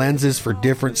different lenses for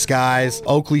different skies.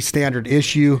 Oakley standard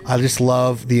issue. I just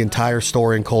love the entire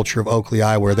story and culture of Oakley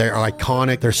Eyewear. They are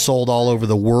iconic. They're sold all over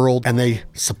the world, and they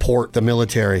support the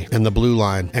military and the blue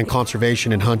line and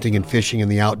conservation and hunting and fishing in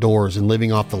the outdoors and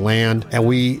living off the land. And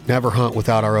we never hunt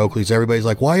without our Oakleys. Everybody's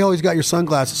like, why you always got your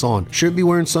sunglasses on? Shouldn't be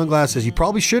wearing sunglasses. You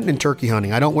probably shouldn't in turkey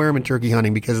hunting. I don't wear them in turkey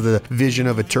hunting because of the vision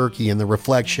of a turkey and the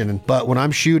reflection. But when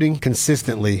I'm shooting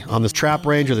consistently on the trap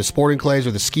range or the sporting clays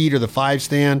or the skeet or the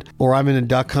 5-stand, or I'm in a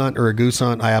duck hunt or a goose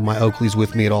hunt, I have my Oakleys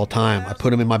with me at all time. I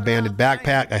put them in my banded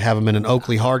backpack. I have them in an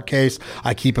Oakley hard case.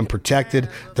 I keep them protected.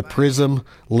 The prism,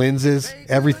 lenses,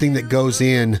 everything that goes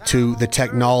into the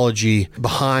technology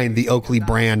behind the Oakley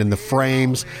brand and the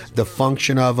frames, the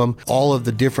function of them, all of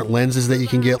the different lenses that you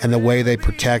can get, and the way they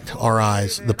protect our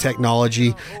eyes. The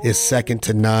technology is second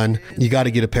to none. You got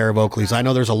to get a pair of Oakleys. I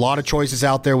know there's a lot of choices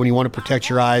out there when you want to protect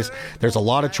your eyes. There's a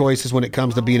lot of choices when it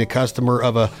comes to being a customer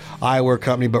of a eyewear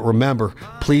company, but remember,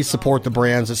 please support the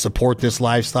brands that support this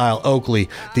lifestyle. Oakley,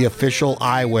 the official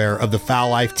eyewear of the Foul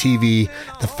Life TV,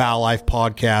 the Foul Life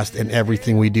podcast, and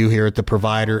everything we do here at The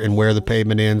Provider and Where the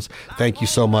Pavement Ends. Thank you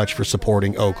so much for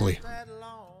supporting Oakley.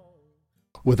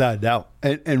 Without a doubt.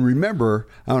 And remember,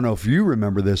 I don't know if you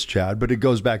remember this, Chad, but it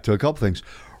goes back to a couple things.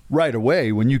 Right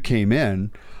away, when you came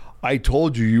in, I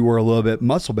told you were a little bit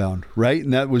muscle bound, right?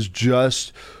 And that was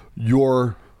just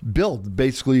your build,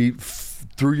 basically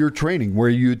through your training, where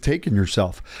you had taken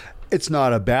yourself. It's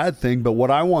not a bad thing, but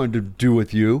what I wanted to do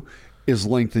with you is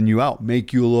lengthen you out,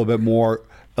 make you a little bit more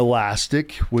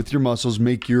elastic with your muscles,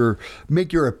 make your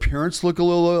appearance look a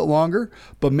little bit longer,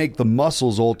 but make the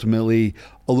muscles ultimately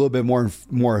a little bit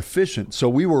more efficient. So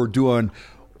we were doing,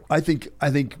 I think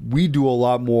we do a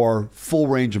lot more full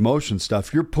range of motion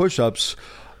stuff. Your push-ups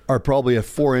are probably a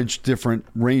 4-inch different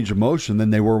range of motion than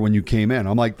they were when you came in.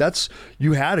 I'm like,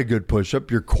 you had a good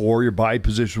push-up, your core, your body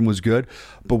position was good,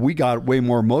 but we got way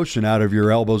more motion out of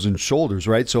your elbows and shoulders,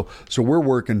 right? So we're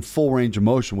working full range of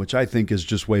motion, which I think is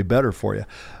just way better for you.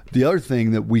 The other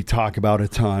thing that we talk about a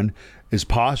ton is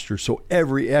posture. So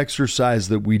every exercise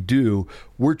that we do,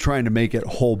 we're trying to make it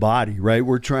whole body, right?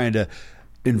 We're trying to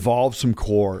involve some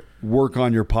core, work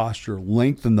on your posture,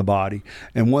 lengthen the body.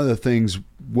 And one of the things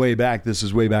this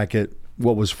is way back at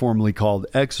what was formerly called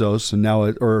Exos, and now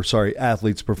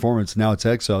Athletes Performance, now it's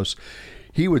Exos.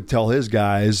 He would tell his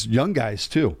guys, young guys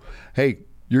too, hey,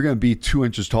 you're going to be 2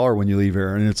 inches taller when you leave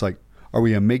here. And it's like, are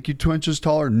we going to make you 2 inches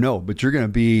taller? No, but we're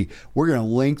going to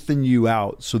lengthen you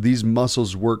out so these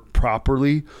muscles work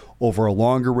properly over a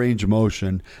longer range of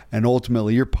motion, and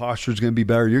ultimately your posture is going to be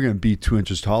better. You're going to be 2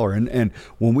 inches taller. And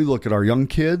when we look at our young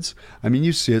kids, I mean,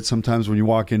 you see it sometimes when you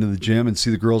walk into the gym and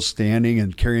see the girls standing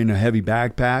and carrying a heavy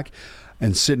backpack.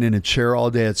 and sitting in a chair all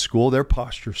day at school, their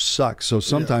posture sucks. So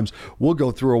sometimes we'll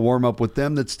go through a warm-up with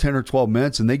them that's 10 or 12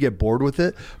 minutes and they get bored with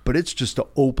it, but it's just to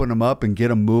open them up and get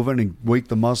them moving and wake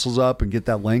the muscles up and get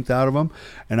that length out of them.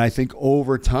 And I think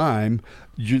over time,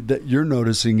 you're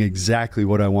noticing exactly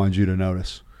what I wanted you to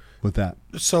notice with that.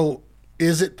 So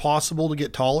is it possible to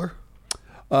get taller?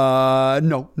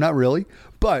 No, not really.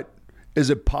 But is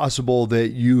it possible that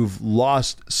you've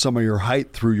lost some of your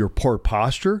height through your poor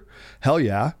posture? Hell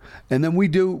yeah. And then we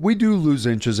do lose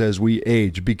inches as we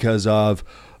age because of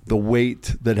the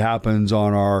weight that happens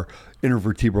on our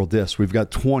intervertebral discs. We've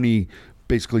got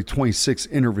basically 26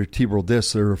 intervertebral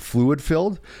discs that are fluid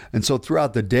filled. And so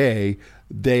throughout the day,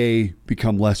 they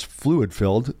become less fluid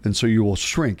filled, and so you will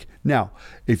shrink. Now,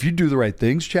 if you do the right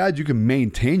things, Chad, you can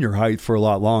maintain your height for a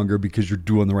lot longer because you're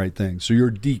doing the right things. So you're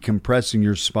decompressing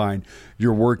your spine,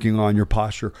 you're working on your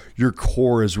posture. Your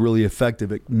core is really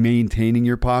effective at maintaining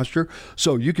your posture,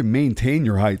 so you can maintain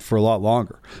your height for a lot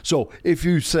longer. So if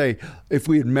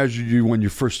we had measured you when you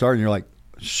first started, and you're like,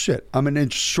 shit, I'm an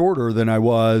inch shorter than I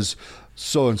was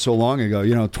so and so long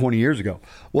ago, 20 years ago.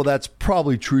 Well, that's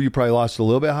probably true. You probably lost a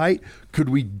little bit of height. Could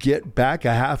we get back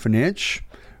a half an inch,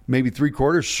 maybe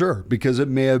 3/4? Sure, because it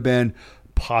may have been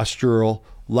postural,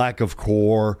 lack of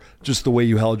core, just the way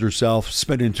you held yourself,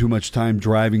 spending too much time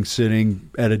driving, sitting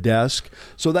at a desk.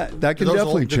 So that can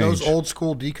definitely change. Do those old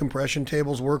school decompression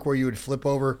tables work where you would flip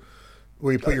over?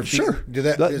 Where you put your feet? Sure.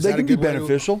 They can be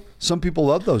beneficial. Some people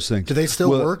love those things. Do they still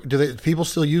work? Do people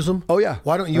still use them? Oh, yeah.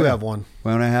 Why don't you have one?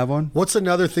 Why don't I have one? What's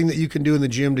another thing that you can do in the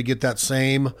gym to get that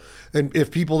same? And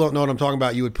if people don't know what I'm talking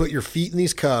about, you would put your feet in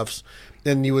these cuffs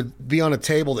and you would be on a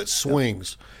table that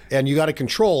swings. And you got to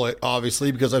control it,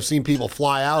 obviously, because I've seen people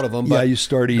fly out of them. But, you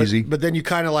start easy. But then you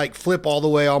kind of like flip all the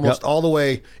way, all the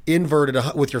way inverted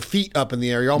with your feet up in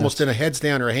the air. You're almost in a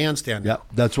headstand or a handstand. Yeah,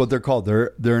 that's what they're called.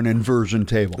 They're an inversion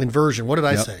table. Inversion. What did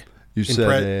I say? You said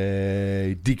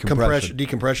a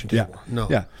decompression table. Yeah. No.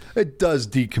 Yeah. It does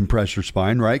decompress your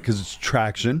spine, right? Because it's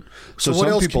traction. So what some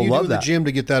else people can you love do in the gym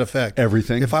to get that effect?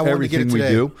 Everything. If I wanted to get it today,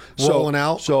 we do. Rolling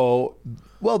out?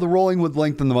 Well, the rolling would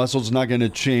lengthen the muscles is not going to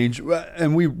change.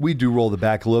 And we do roll the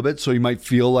back a little bit, so you might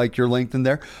feel like you're lengthened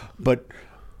there. But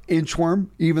inchworm,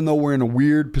 even though we're in a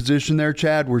weird position there,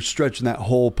 Chad, we're stretching that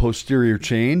whole posterior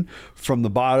chain from the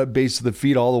bottom base of the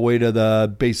feet all the way to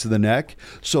the base of the neck.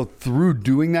 So through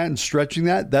doing that and stretching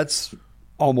that, that's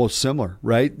almost similar,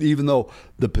 right? Even though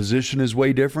the position is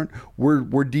way different, we're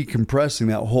decompressing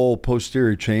that whole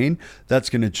posterior chain. That's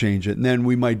going to change it. And then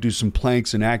we might do some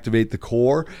planks and activate the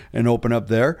core and open up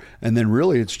there. And then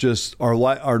really it's just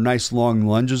our nice long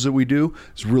lunges that we do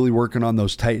is really working on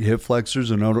those tight hip flexors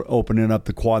and opening up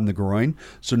the quad and the groin.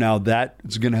 So now that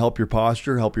is going to help your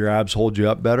posture, help your abs hold you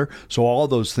up better. So all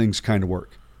those things kind of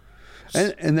work.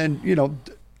 And then,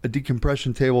 a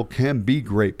decompression table can be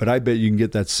great, but I bet you can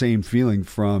get that same feeling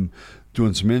from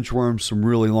doing some inchworms, some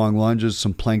really long lunges,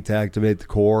 some plank to activate the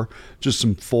core, just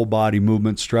some full body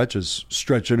movement stretches,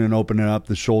 stretching and opening up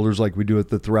the shoulders like we do at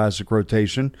the thoracic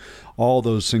rotation. All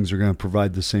those things are going to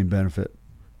provide the same benefit.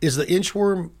 Is the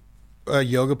inchworm a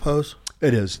yoga pose?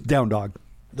 It is. Down dog.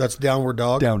 That's downward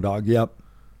dog? Down dog, yep.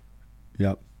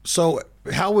 So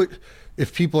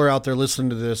if people are out there listening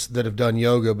to this that have done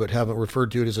yoga but haven't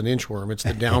referred to it as an inchworm, it's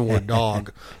the downward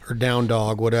dog or down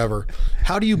dog, whatever.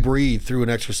 How do you breathe through an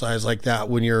exercise like that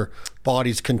when your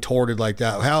body's contorted like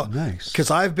that? Nice. Because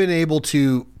I've been able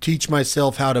to teach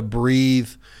myself how to breathe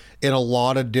in a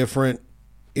lot of different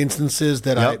instances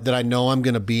that I know I'm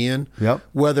going to be in. Yep.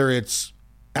 Whether it's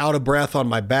out of breath on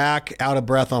my back, out of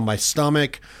breath on my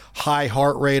stomach, high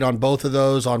heart rate on both of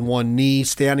those, on one knee,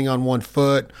 standing on one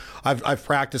foot. I've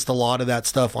practiced a lot of that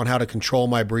stuff on how to control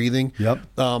my breathing. Yep.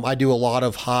 I do a lot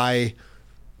of high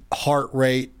heart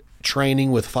rate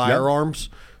training with firearms,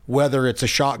 whether it's a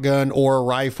shotgun or a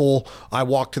rifle. I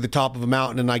walk to the top of a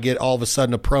mountain and I get all of a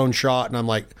sudden a prone shot and I'm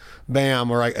like,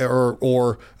 bam,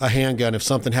 or a handgun. If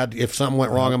something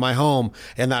went wrong in my home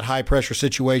and that high pressure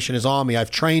situation is on me,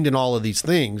 I've trained in all of these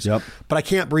things, but I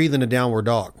can't breathe in a downward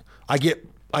dog.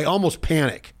 I almost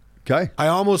panic. Okay. I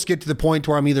almost get to the point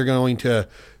where I'm either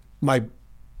my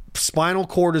spinal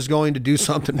cord is going to do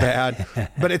something bad,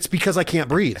 but it's because I can't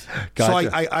breathe. Gotcha.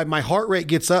 So I my heart rate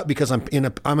gets up because I'm in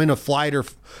a flight or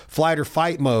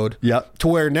fight mode. Yep. To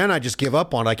where then I just give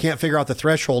up on it. I can't figure out the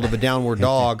threshold of a downward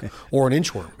dog or an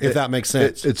inchworm, if that makes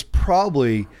sense. It's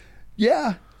probably,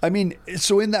 yeah. I mean,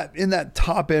 so in that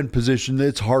top end position,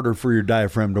 it's harder for your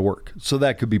diaphragm to work. So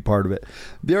that could be part of it.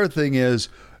 The other thing is,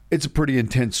 it's a pretty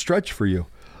intense stretch for you.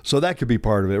 So that could be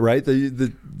part of it, right?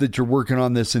 That you're working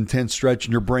on this intense stretch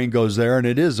and your brain goes there and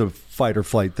it is a fight or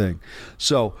flight thing.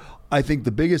 So I think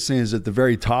the biggest thing is at the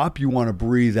very top, you want to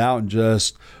breathe out and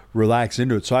just relax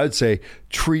into it. So I would say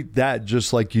treat that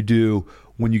just like you do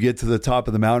when you get to the top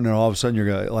of the mountain and all of a sudden you're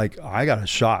going like, I got a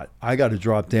shot. I got to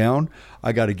drop down.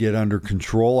 I got to get under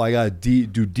control. I got to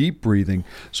do deep breathing.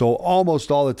 So almost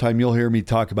all the time you'll hear me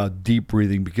talk about deep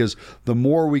breathing, because the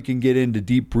more we can get into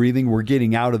deep breathing, we're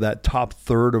getting out of that top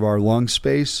third of our lung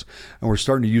space and we're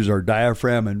starting to use our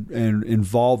diaphragm and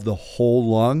involve the whole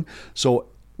lung. So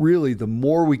really, the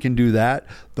more we can do that,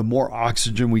 the more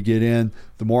oxygen we get in,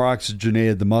 the more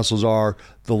oxygenated the muscles are,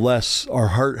 the less our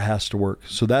heart has to work.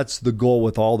 So that's the goal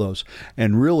with all those.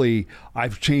 And really,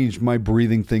 I've changed my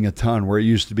breathing thing a ton, where it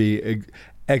used to be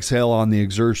exhale on the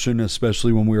exertion,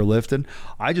 especially when we were lifting.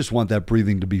 I just want that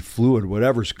breathing to be fluid.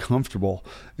 Whatever's comfortable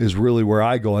is really where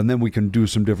I go. And then we can do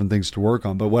some different things to work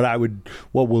on. But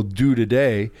what we'll do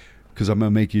today, because I'm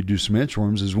going to make you do some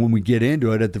inchworms, is when we get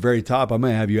into it at the very top, I'm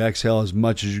going to have you exhale as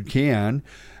much as you can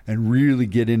and really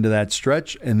get into that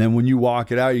stretch. And then when you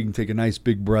walk it out, you can take a nice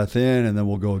big breath in and then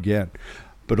we'll go again.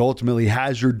 But ultimately,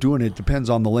 as you're doing it, depends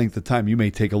on the length of time. You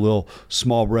may take a little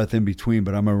small breath in between,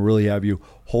 but I'm going to really have you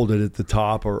hold it at the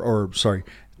top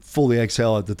fully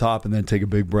exhale at the top and then take a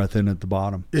big breath in at the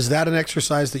bottom. Is that an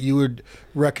exercise that you would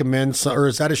recommend, or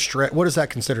is that a stretch? What is that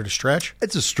considered, a stretch?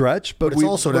 It's a stretch, but it's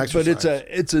also an exercise. But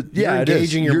it's a you're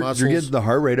engaging your muscles. You're getting the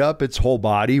heart rate up. It's whole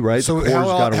body, right? So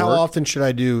how often should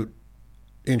I do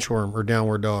inchworm or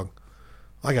downward dog?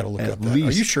 I got to look up that. Are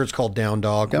you sure it's called down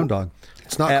dog? Down dog.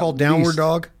 It's not called downward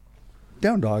dog?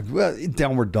 Down dog. Well,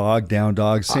 downward dog, down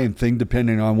dog, same thing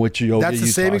depending on which yoga That's the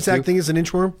same exact thing as an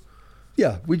inchworm?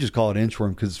 Yeah, we just call it inchworm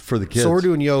because for the kids. So we're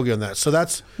doing yoga on that. So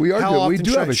that's we do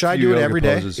have should I do it every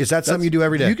day? Poses. Is that something you do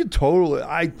every day? You could totally.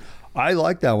 I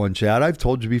like that one, Chad. I've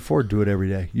told you before, do it every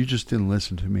day. You just didn't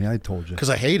listen to me. I told you because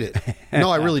I hate it. No,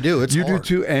 I really do. It's you hard.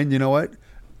 do too, and you know what?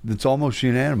 It's almost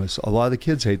unanimous. A lot of the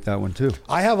kids hate that one too.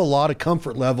 I have a lot of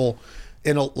comfort level.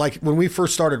 Like when we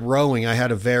first started rowing, I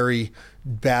had a very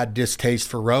bad distaste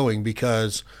for rowing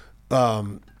because.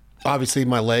 Obviously,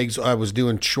 my legs, I was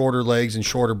doing shorter legs and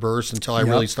shorter bursts until I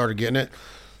really started getting it.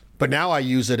 But now I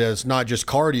use it as not just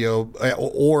cardio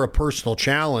or a personal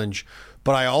challenge,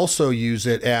 but I also use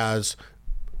it as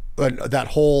that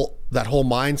whole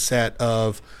mindset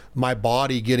of my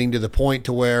body getting to the point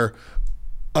to where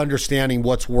understanding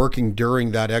what's working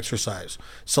during that exercise.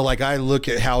 So like I look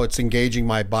at how it's engaging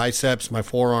my biceps, my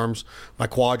forearms, my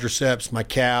quadriceps, my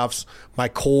calves, my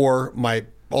core,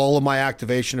 all of my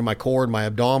activation in my core and my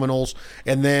abdominals,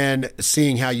 and then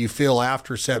seeing how you feel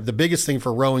after set. The biggest thing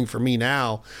for rowing for me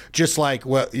now, just like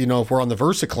if we're on the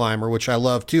Versa Climber, which I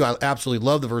love too, I absolutely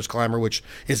love the Versa Climber, which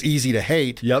is easy to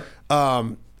hate. Yep.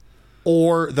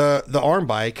 Or the arm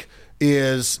bike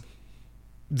is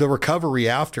the recovery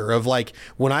after of like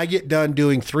when I get done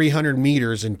doing 300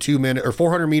 meters in 2 minutes or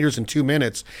 400 meters in 2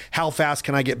 minutes, how fast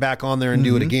can I get back on there and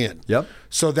do it again? Yep.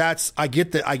 So I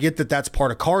get that that's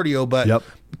part of cardio, but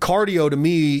cardio to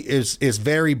me is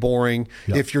very boring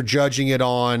if you're judging it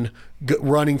on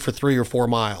running for 3 or 4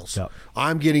 miles. Yep.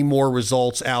 I'm getting more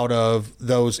results out of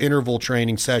those interval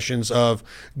training sessions of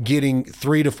getting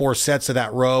 3 to 4 sets of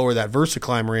that row or that Versa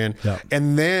Climber in. Yep.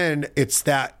 And then it's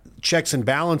that checks and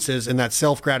balances and that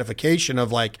self-gratification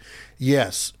of like,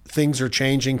 yes, things are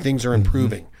changing, things are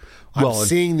improving. I'm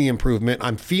seeing the improvement,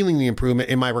 I'm feeling the improvement,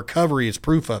 and my recovery is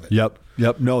proof of it.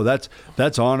 Yep. No,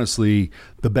 that's honestly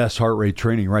the best heart rate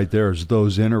training right there is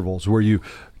those intervals where you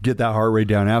get that heart rate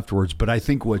down afterwards. But I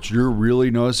think what you're really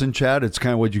noticing, Chad, it's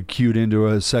kind of what you cued into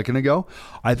a second ago.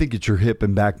 I think it's your hip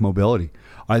and back mobility.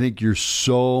 I think you're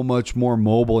so much more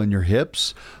mobile in your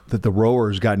hips that the rower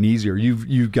has gotten easier.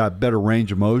 You've got better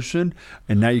range of motion,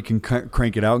 and now you can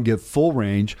crank it out and get full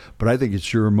range. But I think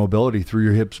it's your mobility through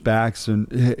your hips, back,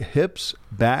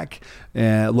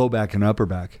 and low back and upper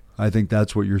back. I think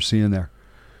that's what you're seeing there.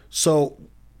 So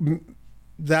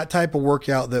that type of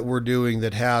workout that we're doing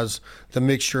that has the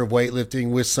mixture of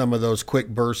weightlifting with some of those quick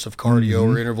bursts of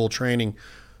cardio or interval training.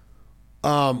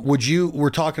 We're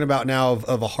talking about now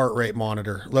of a heart rate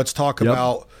monitor. Let's talk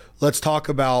about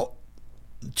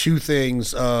two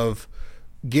things of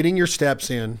getting your steps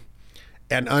in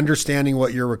and understanding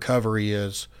what your recovery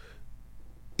is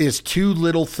two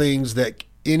little things that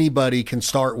anybody can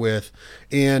start with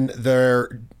in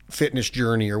their fitness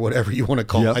journey or whatever you want to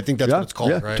call it. I think that's what it's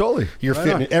called, right? Totally. Your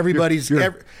fitness.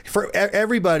 For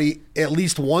everybody, at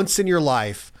least once in your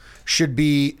life should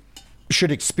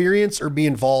experience or be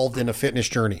involved in a fitness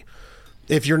journey.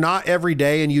 If you're not every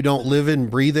day and you don't live it and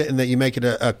breathe it and that you make it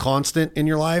a constant in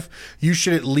your life, you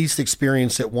should at least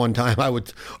experience it one time.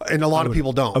 And a lot of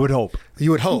people don't. I would hope.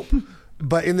 You would hope.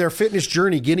 But in their fitness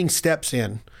journey, getting steps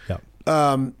in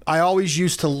I always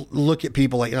used to look at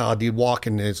people like, oh, dude,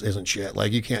 walking isn't shit.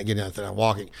 Like, you can't get anything on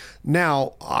walking.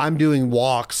 Now I'm doing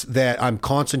walks that I'm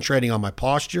concentrating on my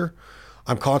posture.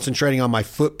 I'm concentrating on my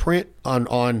footprint,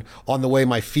 on the way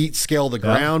my feet scale the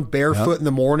ground, barefoot in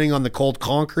the morning on the cold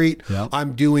concrete. Yep.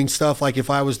 I'm doing stuff like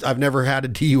I've never had a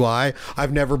DUI.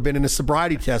 I've never been in a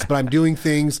sobriety test, but I'm doing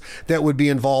things that would be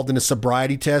involved in a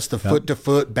sobriety test, the foot to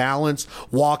foot balance,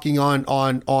 walking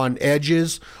on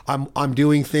edges. I'm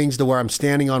doing things to where I'm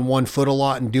standing on one foot a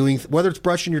lot and doing, whether it's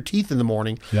brushing your teeth in the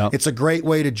morning, it's a great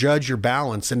way to judge your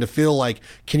balance and to feel like,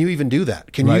 can you even do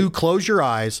that? Can you close your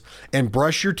eyes and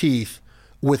brush your teeth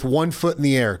with one foot in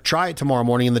the air? Try it tomorrow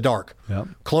morning in the dark. Yep.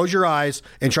 Close your eyes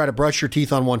and try to brush your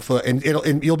teeth on one foot, and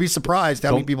you'll be surprised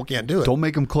how many people can't do it. Don't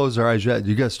make them close their eyes yet.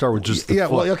 You got to start with just the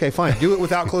foot. Well, okay, fine. Do it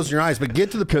without closing your eyes, but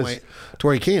get to the point to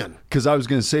where you can. Because I was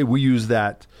going to say, we use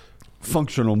that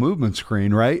functional movement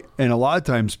screen, right? And a lot of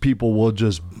times people will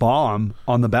just bomb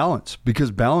on the balance, because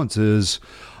balance is,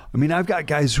 I mean, I've got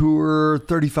guys who are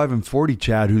 35 and 40,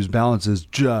 Chad, whose balance is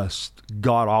just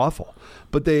god awful.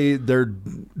 But their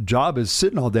job is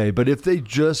sitting all day. But if they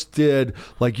just did,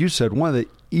 like you said, one of the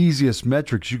easiest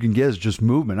metrics you can get is just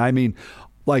movement. I mean,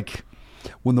 like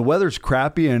when the weather's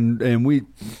crappy and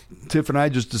Tiff and I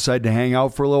just decide to hang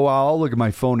out for a little while, I'll look at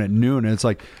my phone at noon and it's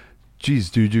like, geez,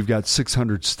 dude, you've got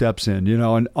 600 steps in,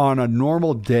 and on a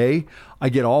normal day, I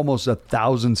get almost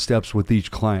 1,000 steps with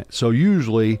each client. So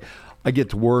usually I get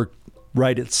to work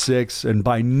right at 6, and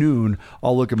by noon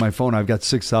I'll look at my phone. I've got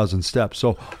 6,000 steps.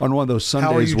 So on one of those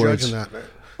Sundays, how are you where judging that?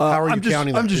 How are you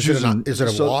counting that? I'm just using. Is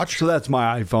it a watch? So that's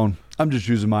my iPhone. I'm just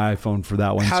using my iPhone for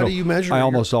that one. How do you measure? I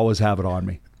almost always have it on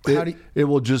me. It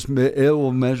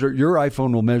will measure. Your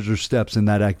iPhone will measure steps in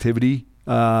that activity.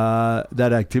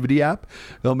 That activity app,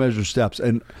 they'll measure steps,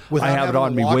 and I have it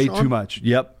on me way too much.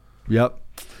 Yep.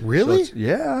 Really?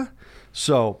 So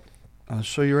So I'll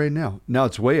show you right now. Now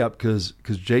it's way up because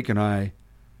Jake and I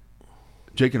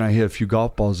hit a few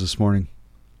golf balls this morning,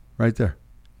 right there.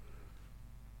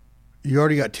 You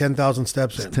already got 10,000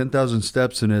 steps in. 10,000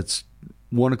 steps, and it's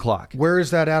 1:00. Where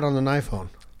is that at on an iPhone?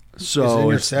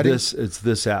 So it's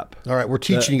this app. All right, we're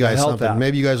teaching you guys something. App.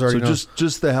 Maybe you guys already know.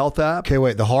 Just the health app. Okay,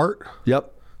 wait, the heart?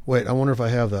 Yep. Wait, I wonder if I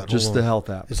have that. Just the health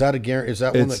app. Is that is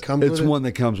that one that comes with it? It's one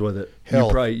that comes with it.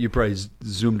 Health. You probably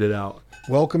zoomed it out.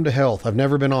 Welcome to health. I've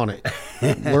never been on it.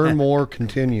 Learn more,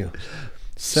 continue.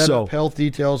 Set up health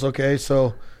details. Okay,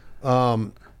 so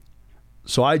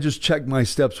I just checked my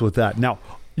steps with that. Now,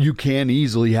 you can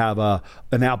easily have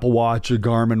an Apple Watch, a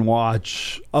Garmin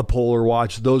watch, a Polar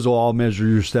watch. Those will all measure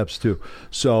your steps too.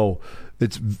 So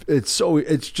it's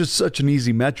just such an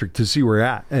easy metric to see where you're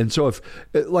at. And so if,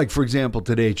 like for example,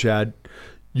 today, Chad,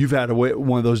 you've had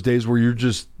one of those days where you're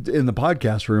just in the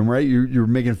podcast room, right? You're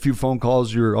making a few phone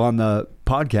calls. You're on the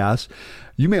podcast.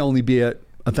 You may only be at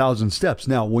 1,000 steps.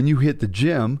 Now, when you hit the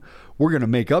gym, we're going to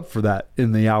make up for that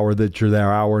in the hour that you're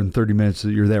there, hour and 30 minutes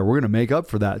that you're there. We're going to make up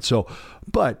for that. So,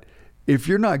 but if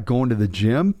you're not going to the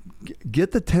gym,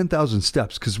 get the 10,000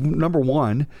 steps, because number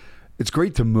one, it's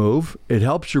great to move. It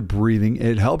helps your breathing.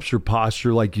 It helps your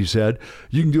posture, like you said.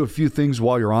 You can do a few things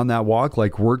while you're on that walk,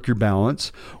 like work your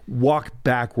balance, walk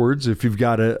backwards if you've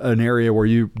got an area where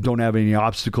you don't have any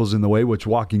obstacles in the way, which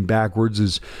walking backwards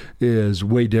is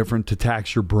way different to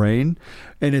tax your brain.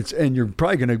 And you're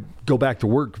probably going to go back to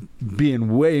work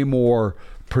being way more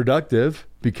productive,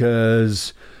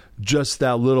 because just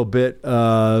that little bit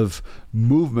of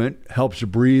movement helps you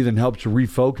breathe and helps you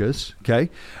refocus.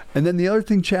 Okay. And then the other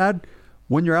thing, Chad,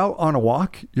 when you're out on a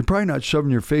walk, you're probably not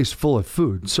shoving your face full of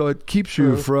food. So it keeps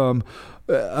you from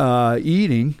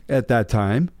eating at that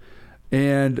time.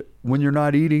 And when you're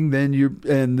not eating, then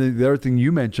the other thing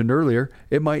you mentioned earlier,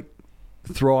 it might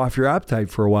throw off your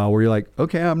appetite for a while, where you're like,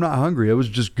 okay, I'm not hungry. It was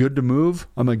just good to move.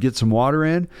 I'm going to get some water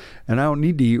in, and I don't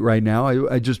need to eat right now.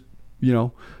 I just,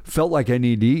 felt like I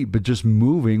needed to eat, but just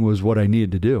moving was what I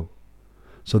needed to do.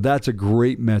 So that's a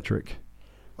great metric.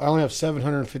 I only have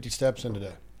 750 steps in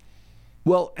today.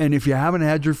 Well, and if you haven't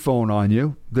had your phone on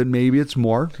you, then maybe it's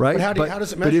more, right? But how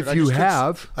does it measure? But if you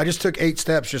have, I just took 8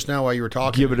 steps just now while you were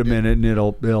talking. Give it a minute, and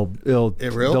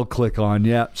it'll click on.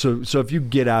 Yeah. So if you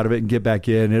get out of it and get back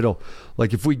in, it'll,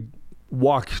 like if we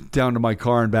walk down to my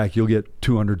car and back, you'll get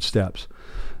 200 steps.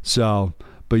 So,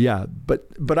 but yeah,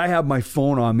 but I have my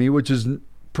phone on me, which is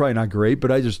probably not great,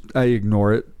 but I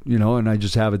ignore it, and I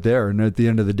just have it there. And at the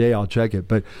end of the day, I'll check it.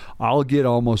 But I'll get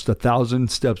almost 1,000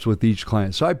 steps with each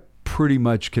client. So I pretty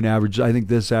much can average. I think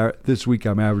this week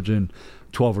I'm averaging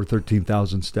 12 or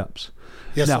 13,000 steps.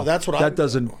 Yeah, now, so that's what that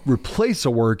doesn't replace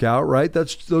a workout, right?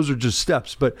 Those are just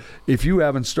steps. But if you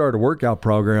haven't started a workout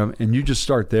program and you just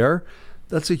start there,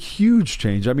 That's a huge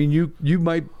change. I mean, you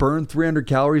might burn 300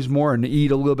 calories more and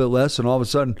eat a little bit less, and all of a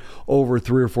sudden, over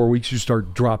 3 or 4 weeks, you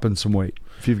start dropping some weight.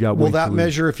 If you've got Will weight that to lose.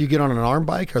 measure if you get on an arm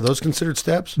bike? Are those considered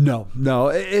steps? No.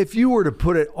 If you were to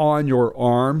put it on your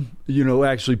arm,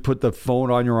 actually put the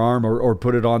phone on your arm or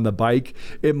put it on the bike,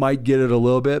 it might get it a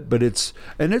little bit, but it's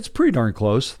pretty darn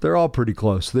close. They're all pretty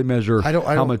close. They measure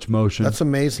how much motion. That's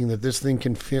amazing that this thing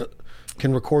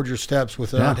can record your steps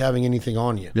without having anything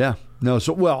on you. Yeah. No.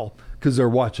 So because they're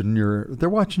watching your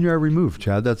every move,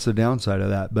 Chad. That's the downside of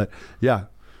that. But yeah,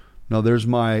 no. Here's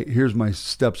my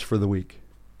steps for the week.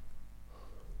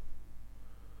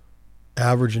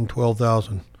 Averaging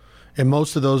 12,000, and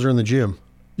most of those are in the gym.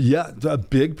 Yeah, a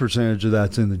big percentage of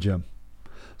that's in the gym.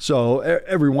 So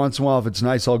every once in a while, if it's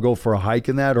nice, I'll go for a hike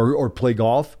in that or play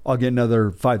golf. I'll get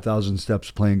another 5,000 steps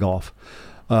playing golf.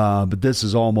 But this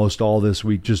is almost all this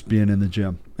week just being in the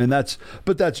gym, and that's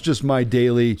just my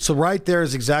daily. So right there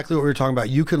is exactly what we were talking about.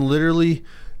 You can literally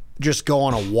just go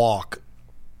on a walk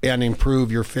and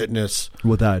improve your fitness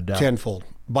without a doubt tenfold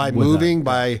by moving,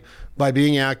 by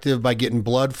being active, by getting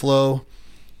blood flow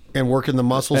and working the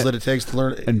muscles that it takes to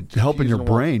learn and helping your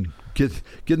brain.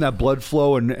 Getting that blood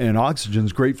flow and oxygen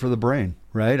is great for the brain,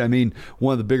 right? I mean,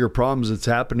 one of the bigger problems that's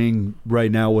happening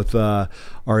right now with our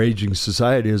aging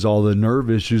society is all the nerve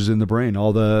issues in the brain,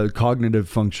 all the cognitive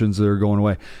functions that are going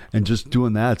away, and just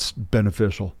doing that's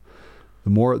beneficial. The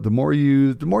more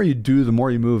you do, the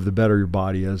more you move, the better your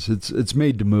body is. It's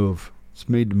made to move. It's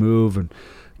made to move and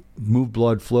move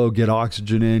blood flow, get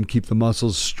oxygen in, keep the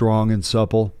muscles strong and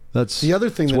supple. That's the other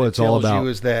thing that what it it's all tells about. You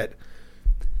is that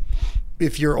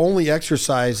if your only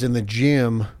exercise in the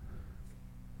gym,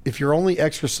 if your only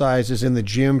exercise is in the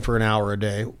gym for an hour a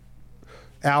day,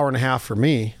 hour and a half for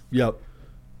me. Yep.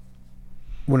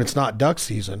 When it's not duck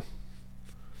season,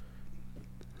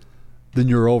 then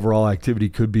your overall activity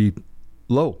could be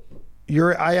low.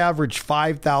 I average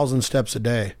 5,000 steps a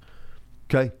day.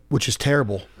 Okay. Which is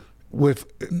terrible.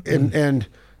 And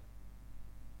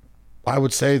I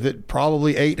would say that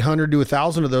probably 800 to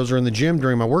 1,000 of those are in the gym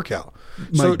during my workout.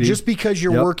 So just because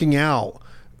you're working out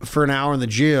for an hour in the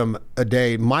gym a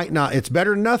day might not, it's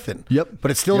better than nothing. Yep.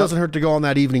 But it still doesn't hurt to go on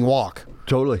that evening walk.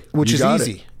 Totally. Which is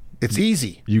easy. It's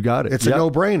easy. You got it. It's a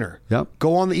no-brainer. Yep.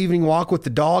 Go on the evening walk with the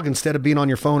dog instead of being on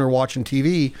your phone or watching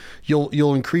TV.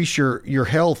 You'll increase your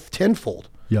health tenfold.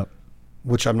 Yep.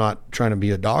 Which I'm not trying to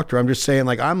be a doctor. I'm just saying,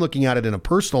 like, I'm looking at it in a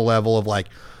personal level of like,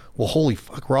 well, holy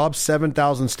fuck, Rob's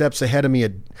 7,000 steps ahead of me,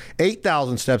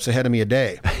 8,000 steps ahead of me a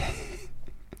day.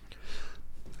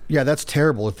 Yeah, that's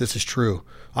terrible if this is true.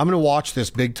 I'm going to watch this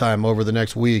big time over the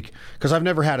next week because I've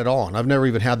never had it on. I've never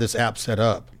even had this app set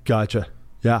up. Gotcha.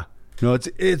 Yeah. No,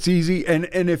 it's easy. And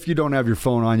if you don't have your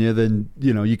phone on you, then,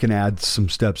 you can add some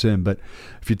steps in. But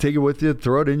if you take it with you,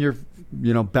 throw it in your,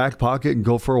 back pocket and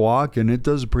go for a walk, and it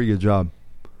does a pretty good job.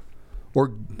 Or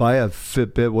buy a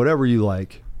Fitbit, whatever you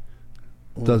like.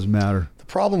 It doesn't matter. The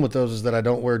problem with those is that I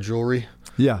don't wear jewelry.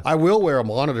 Yeah. I will wear a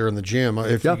monitor in the gym. Are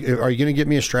you going to get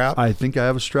me a strap? I think I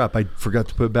have a strap. I forgot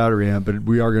to put battery in it, but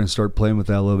we are going to start playing with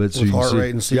that a little bit. So with you can heart see. rate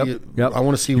and see. Yep. I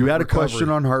want to see. You had recovery. a question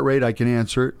on heart rate. I can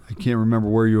answer it. I can't remember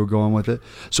where you were going with it.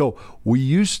 So we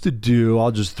used to do,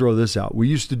 I'll just throw this out. We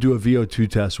used to do a VO2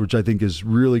 test, which I think is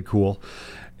really cool.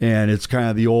 And it's kind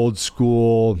of the old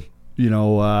school,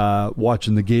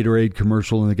 watching the Gatorade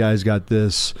commercial and the guy's got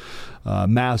this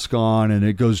mask on and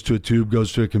it goes to a tube,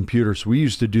 goes to a computer. So we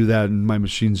used to do that and my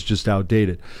machine's just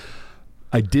outdated.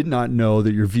 I did not know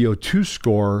that your VO2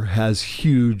 score has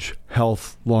huge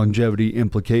health longevity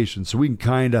implications. So we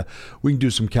can do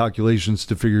some calculations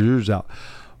to figure yours out.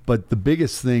 But the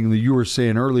biggest thing that you were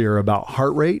saying earlier about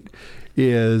heart rate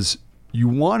is you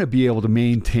want to be able to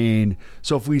maintain.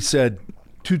 So if we said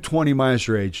 220 minus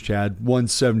your age, Chad,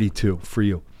 172 for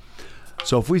you.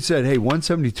 So if we said, hey,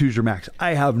 172 is your max,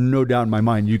 I have no doubt in my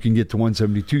mind you can get to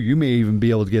 172. You may even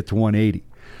be able to get to 180.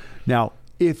 Now,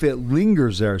 if it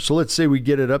lingers there, so let's say we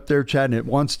get it up there, Chad, and it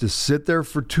wants to sit there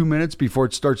for 2 minutes before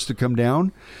it starts to come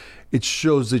down, it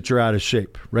shows that you're out of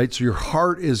shape, right? So your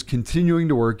heart is continuing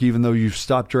to work even though you've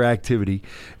stopped your activity.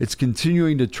 It's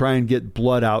continuing to try and get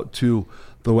blood out to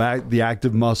the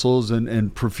active muscles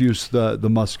and perfuse the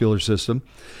muscular system.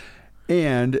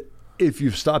 And if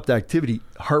you've stopped activity,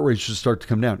 heart rate should start to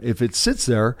come down. If it sits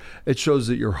there, it shows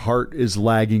that your heart is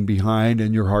lagging behind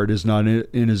and your heart is not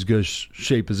in as good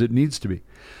shape as it needs to be.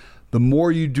 The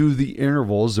more you do the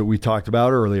intervals that we talked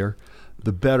about earlier,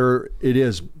 the better it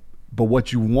is. But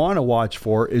what you want to watch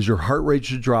for is your heart rate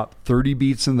should drop 30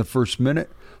 beats in the first minute,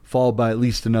 followed by at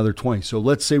least another 20. So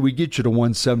let's say we get you to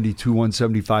 172,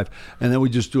 175, and then we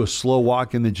just do a slow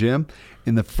walk in the gym.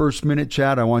 In the first minute,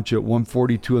 Chad, I want you at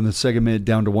 142, in the second minute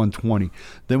down to 120.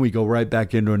 Then we go right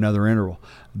back into another interval.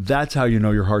 That's how you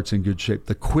know your heart's in good shape.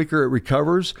 The quicker it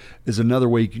recovers is another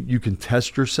way you can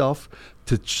test yourself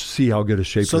to see how good a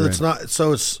shape you're in.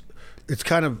 It's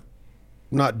kind of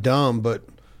not dumb, but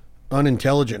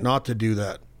unintelligent not to do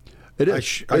that. It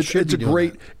is.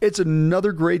 It's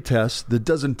another great test that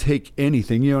doesn't take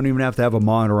anything. You don't even have to have a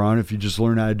monitor on if you just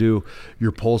learn how to do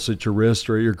your pulse at your wrist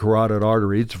or your carotid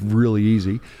artery. It's really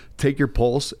easy. Take your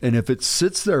pulse, and if it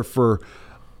sits there for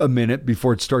a minute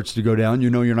before it starts to go down, you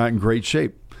know you're not in great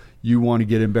shape. You want to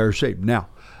get in better shape. Now,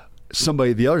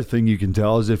 the other thing you can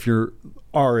tell is if you're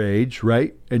our age,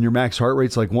 right, and your max heart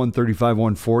rate's like 135,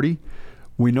 140,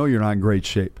 we know you're not in great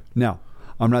shape. Now,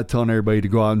 I'm not telling everybody to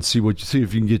go out and see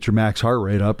if you can get your max heart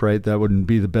rate up, right? That wouldn't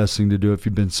be the best thing to do if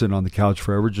you've been sitting on the couch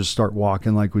forever. Just start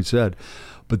walking like we said.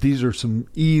 But these are some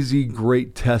easy,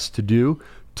 great tests to do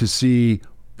to see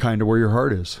kind of where your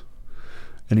heart is.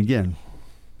 And again,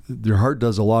 your heart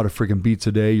does a lot of freaking beats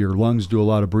a day. Your lungs do a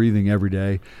lot of breathing every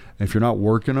day. And if you're not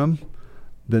working them,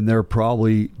 then they're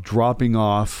probably dropping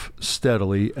off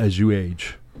steadily as you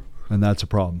age. And that's a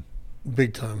problem.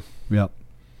 Big time. Yep.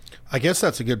 I guess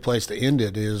that's a good place to end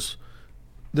it. Is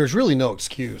there's really no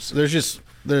excuse.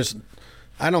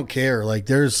 I don't care. Like,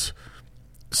 there's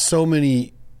so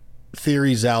many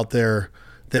theories out there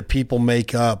that people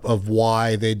make up of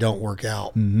why they don't work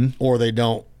out or they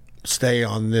don't stay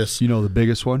on this. You know the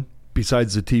biggest one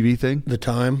besides the TV thing? The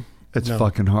time. It's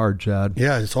fucking hard, Chad.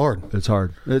 Yeah, it's hard. It's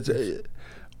hard.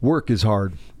 Work is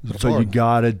hard. It's so hard. You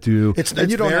gotta do.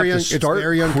 And you don't have to start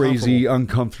crazy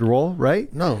uncomfortable,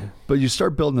 right? No. But you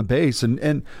start building the base,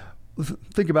 and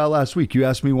think about it last week. You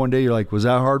asked me one day, you're like, "Was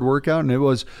that a hard workout?" And it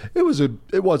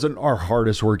wasn't our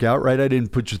hardest workout, right? I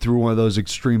didn't put you through one of those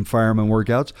extreme fireman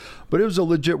workouts, but it was a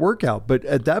legit workout. But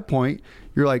at that point,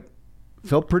 you're like,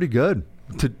 felt pretty good.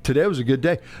 Today was a good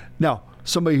day. Now,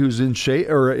 somebody who's in shape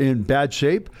or in bad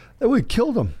shape, that would have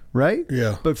killed them, right?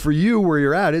 Yeah. But for you, where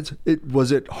you're at,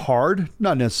 was it hard?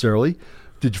 Not necessarily.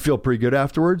 Did you feel pretty good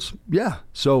afterwards? Yeah.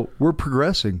 So we're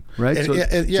progressing, right?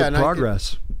 And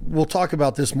progress. We'll talk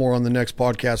about this more on the next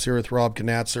podcast here with Rob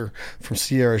Knatzer from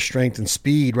Sierra Strength and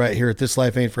Speed right here at This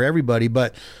Life Ain't For Everybody.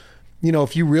 But,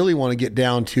 if you really want to get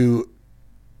down to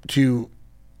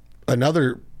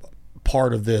another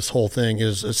part of this whole thing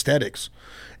is aesthetics.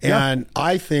 And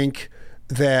I think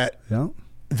that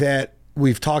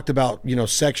we've talked about,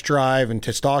 sex drive and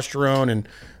testosterone, and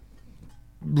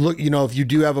look, if you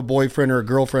do have a boyfriend or a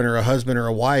girlfriend or a husband or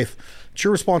a wife, it's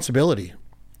your responsibility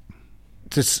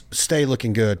to stay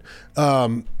looking good.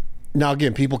 Now,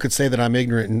 again, people could say that I'm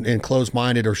ignorant and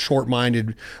closed-minded or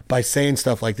short-minded by saying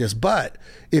stuff like this. But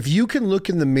if you can look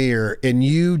in the mirror and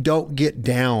you don't get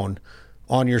down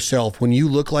on yourself when you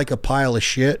look like a pile of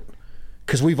shit,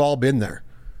 because we've all been there.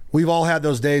 We've all had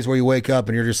those days where you wake up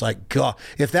and you're just like, God,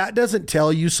 if that doesn't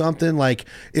tell you something, like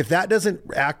if that doesn't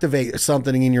activate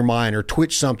something in your mind or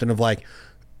twitch something of like,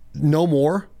 no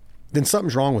more, then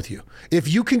something's wrong with you. If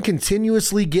you can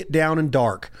continuously get down and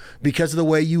dark because of the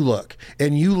way you look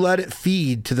and you let it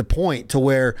feed to the point to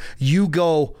where you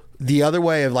go the other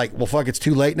way of like, well, fuck, it's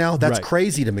too late now. That's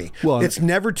crazy to me. Well, it's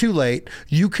never too late.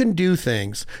 You can do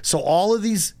things. So all of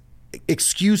these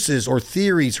excuses or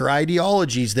theories or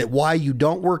ideologies that why you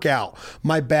don't work out,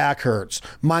 my back hurts,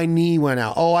 my knee went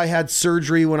out, oh, I had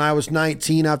surgery when I was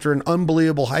 19 after an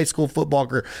unbelievable high school football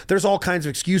career. There's all kinds of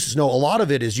excuses. No, a lot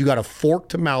of it is you got a fork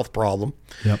to mouth problem.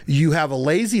 Yep. You have a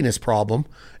laziness problem,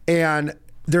 and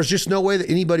there's just no way that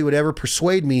anybody would ever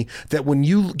persuade me that when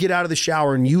you get out of the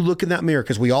shower and you look in that mirror,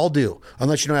 because we all do,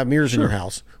 unless you don't have mirrors in your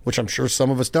house, which I'm sure some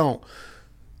of us don't,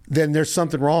 then there's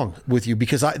something wrong with you,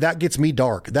 because that gets me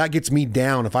dark. That gets me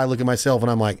down if I look at myself and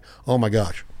I'm like, oh my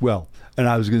gosh. Well, and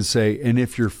I was going to say, and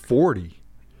if you're 40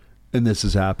 and this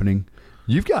is happening,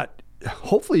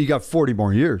 hopefully you got 40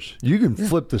 more years. You can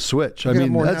flip the switch. I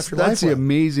mean, that's the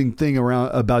amazing thing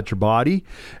about your body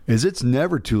is it's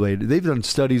never too late. They've done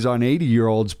studies on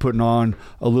 80-year-olds putting on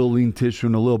a little lean tissue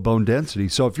and a little bone density.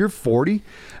 So if you're 40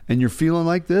 and you're feeling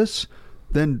like this,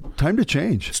 then time to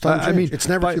change. It's time to change. I mean, it's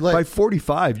never too late. By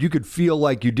 45, you could feel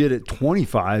like you did at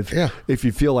 25 if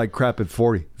you feel like crap at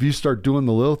 40. If you start doing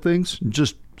the little things,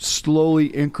 just slowly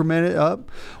increment it up,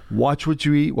 watch what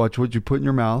you eat, watch what you put in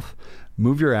your mouth,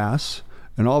 move your ass,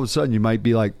 and all of a sudden you might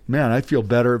be like, man, I feel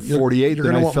better at 48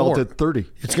 than I felt at 30.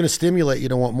 It's going to stimulate you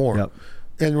to want more. Yep.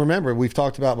 And remember, we've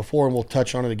talked about before, and we'll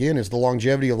touch on it again, is the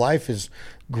longevity of life is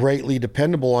greatly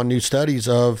dependable on new studies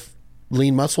of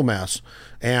lean muscle mass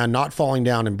and not falling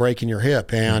down and breaking your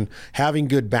hip and having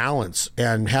good balance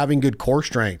and having good core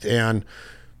strength. And,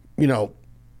 you know,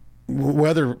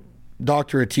 whether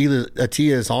Dr.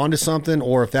 Attia is onto something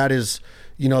or if that is,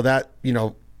 you know, that, you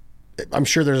know, I'm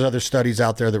sure there's other studies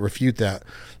out there that refute that,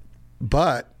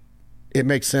 but it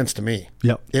makes sense to me.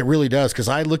 Yep. It really does. Cause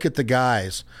I look at the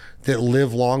guys that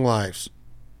live long lives,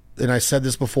 and I said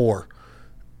this before,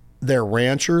 they're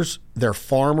ranchers, they're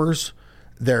farmers,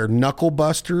 they're knuckle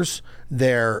busters,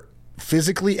 they're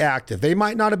physically active. They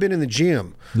might not have been in the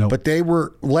gym, but they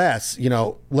were Les. You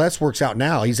know, Les works out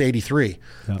now. He's 83.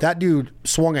 Yep. That dude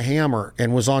swung a hammer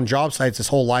and was on job sites his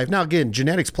whole life. Now, again,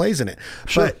 genetics plays in it.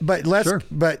 Sure. But Les,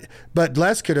 but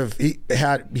Les could have. He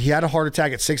had a heart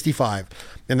attack at 65,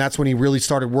 and that's when he really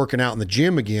started working out in the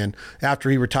gym again. After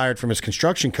he retired from his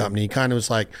construction company, he kind of was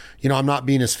like, you know, I'm not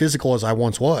being as physical as I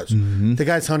once was. Mm-hmm. The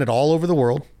guy's hunted all over the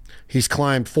world. He's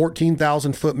climbed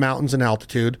 14,000 foot mountains in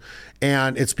altitude,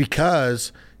 and it's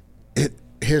because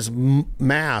his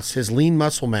mass, his lean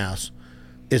muscle mass,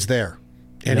 is there.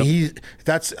 And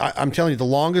I'm telling you, the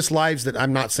longest lives that,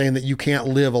 I'm not saying that you can't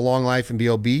live a long life and be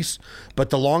obese, but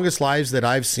the longest lives that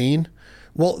I've seen,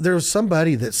 well, there was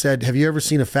somebody that said, have you ever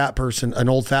seen an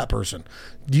old fat person?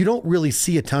 You don't really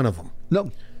see a ton of them. No.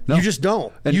 You just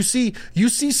don't. And you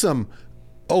see some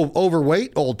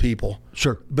overweight old people.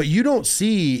 Sure. But you don't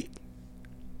see,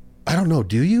 I don't know,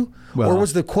 do you? Well, or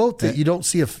was the quote that you don't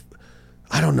see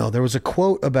I don't know. There was a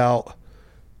quote about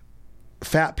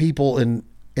fat people and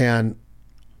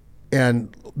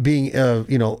being,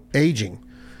 you know, aging.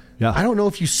 Yeah. I don't know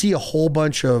if you see a whole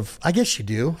bunch of, I guess you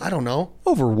do. I don't know.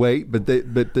 Overweight, but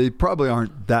they probably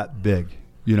aren't that big,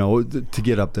 you know, to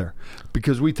get up there.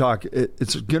 Because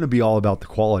it's going to be all about the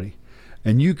quality.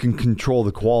 And you can control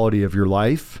the quality of your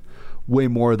life way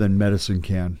more than medicine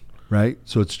can, right?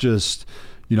 So it's just,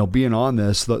 you know, being on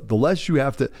this, the less you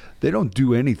have to, they don't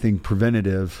do anything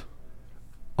preventative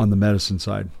on the medicine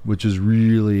side, which is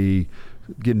really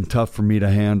getting tough for me to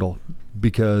handle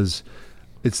because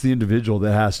it's the individual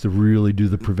that has to really do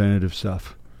the preventative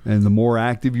stuff. And the more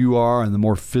active you are and the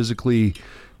more physically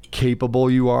capable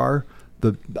you are,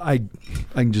 I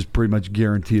can just pretty much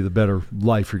guarantee the better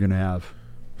life you're going to have.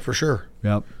 For sure.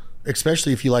 Yep.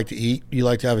 Especially if you like to eat, you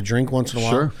like to have a drink once in a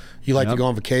while. Sure. You like to go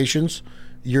on vacations.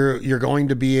 You're going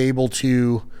to be able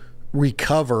to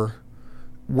recover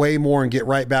way more and get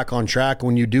right back on track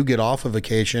when you do get off of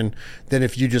vacation than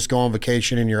if you just go on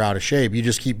vacation and you're out of shape. You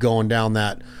just keep going down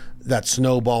that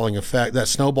snowballing effect, that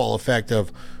snowball effect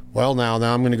of, well, now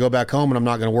I'm going to go back home and I'm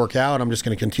not going to work out. I'm just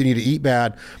going to continue to eat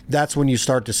bad. That's when you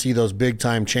start to see those big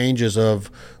time changes of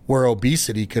where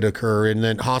obesity could occur, and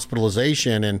then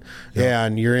hospitalization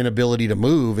and your inability to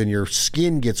move, and your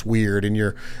skin gets weird, and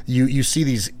you see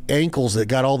these ankles that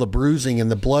got all the bruising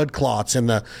and the blood clots and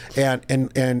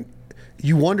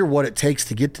you wonder what it takes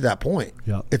to get to that point.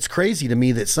 Yep. It's crazy to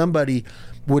me that somebody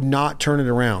would not turn it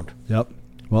around. Yep.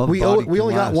 Well, we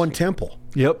only got one temple.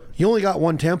 Yep. You only got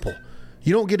one temple.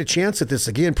 You don't get a chance at this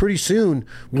again. Pretty soon,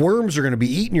 worms are going to be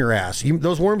eating your ass.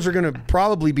 Those worms are going to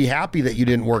probably be happy that you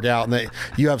didn't work out and that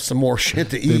you have some more shit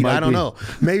to eat. I don't know.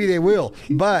 Maybe they will.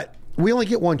 But we only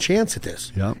get one chance at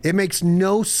this. Yep. It makes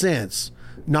no sense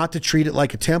not to treat it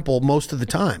like a temple most of the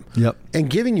time. Yep. And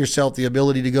giving yourself the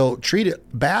ability to go treat it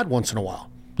bad once in a while.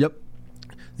 Yep.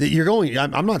 That you're going,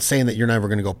 I'm not saying that you're never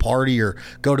going to go party or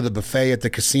go to the buffet at the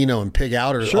casino and pig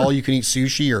out, or all you can eat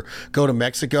sushi, or go to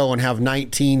Mexico and have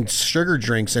 19 sugar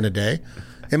drinks in a day.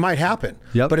 It might happen.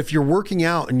 Yep. But if you're working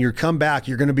out and you come back,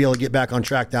 you're going to be able to get back on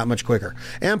track that much quicker.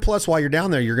 And plus, while you're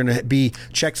down there, you're going to be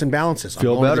checks and balances. I'm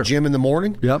going to the gym in the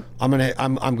morning. Yep.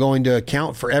 I'm going to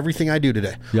account for everything I do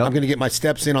today. Yep. I'm going to get my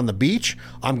steps in on the beach.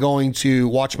 I'm going to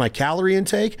watch my calorie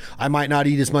intake. I might not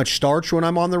eat as much starch when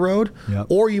I'm on the road. Yep.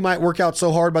 Or you might work out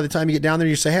so hard by the time you get down there,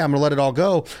 you say, hey, I'm going to let it all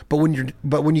go. But when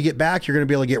you get back, you're going to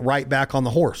be able to get right back on the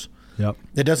horse. Yep.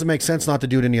 It doesn't make sense not to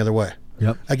do it any other way.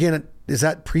 Yep. Again, is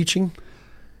that preaching?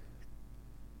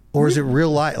 Or is it real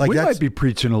life? We might be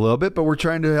preaching a little bit, but we're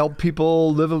trying to help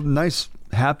people live a nice,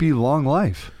 happy, long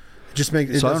life. I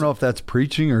don't know if that's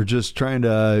preaching or just trying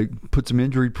to put some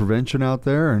injury prevention out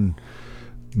there and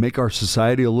make our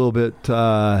society a little bit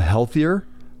healthier.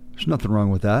 There's nothing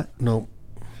wrong with that. No.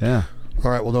 Yeah.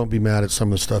 All right, well, don't be mad at some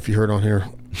of the stuff you heard on here.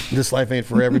 This life ain't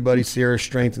for everybody. Sierra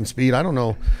Strength and Speed. I don't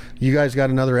know. You guys got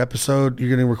another episode you're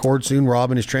going to record soon. Rob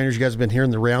and his trainers. You guys have been here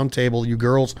in the round table. You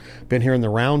girls been here in the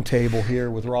round table here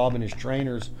with Rob and his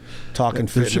trainers talking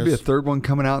fitness. There should be a third one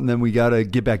coming out, and then we got to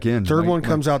get back in. Third one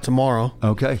comes out tomorrow.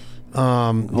 Okay.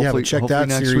 But check that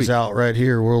series out right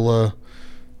here.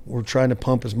 We're trying to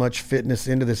pump as much fitness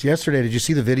into this. Yesterday, did you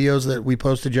see the videos that we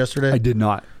posted yesterday? I did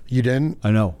not. You didn't?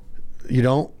 I know. You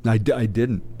don't? I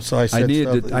didn't. So I said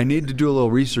I needed to do a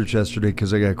little research yesterday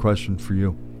because I got a question for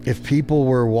you. If people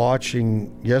were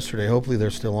watching yesterday, hopefully they're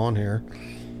still on here.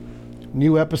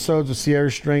 New episodes of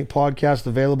Sierra Strength podcast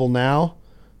available now.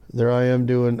 There I am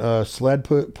doing sled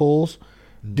pulls.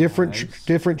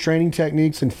 Different training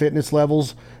techniques and fitness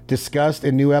levels discussed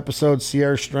in new episodes.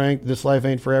 Sierra Strength, This Life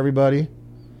Ain't For Everybody.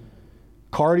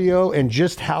 Cardio and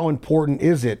just how important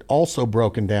is it also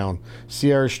broken down.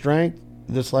 Sierra Strength,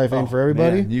 This Life Ain't For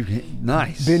Everybody. Man,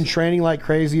 nice. Been training like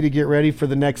crazy to get ready for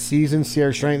the next season.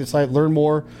 Sierra Strength, This Life. Learn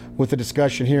more with the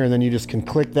discussion here, and then you just can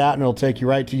click that, and it'll take you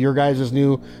right to your guys'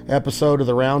 new episode of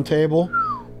the Roundtable.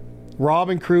 Rob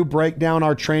and crew break down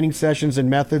our training sessions and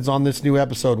methods on this new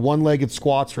episode. One-legged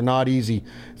squats are not easy.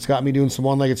 It's got me doing some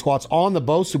one-legged squats on the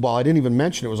Bosu ball. I didn't even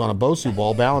mention it was on a Bosu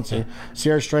ball balancing.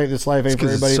 Sierra Strength, This Life Ain't For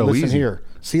Everybody. So Listen easy. here.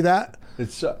 See that?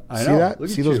 It's I See know. that?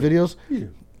 Look See at those you. videos? Yeah.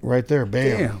 Right there.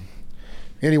 Bam. Damn.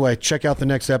 Anyway, check out the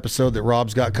next episode that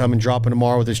Rob's got coming, dropping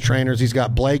tomorrow with his trainers. He's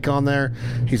got Blake on there.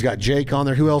 He's got Jake on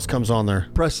there. Who else comes on there?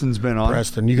 Preston's been on.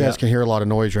 Preston. You guys can hear a lot of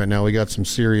noise right now. We got some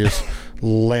serious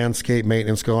landscape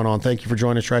maintenance going on. Thank you for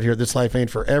joining us right here at This Life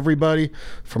Ain't For Everybody.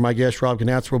 For my guest, Rob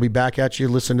Gnatz, we'll be back at you.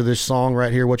 Listen to this song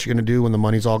right here, What You Gonna Do When the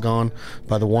Money's All Gone,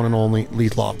 by the one and only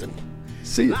Leith Lofton.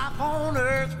 See ya. Life on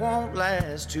earth won't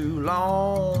last too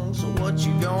long, so what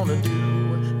you gonna do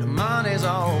when the money's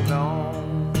all gone?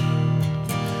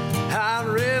 I'd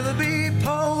rather be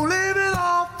poor living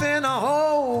off in a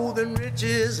hole than rich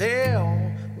as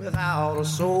hell without a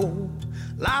soul.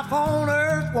 Life on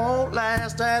earth won't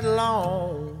last that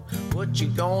long. What you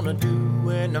gonna do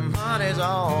when the money's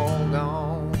all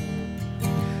gone?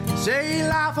 Say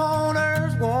life on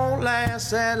earth won't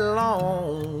last that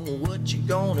long. What you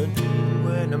gonna do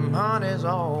when the money's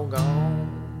all gone?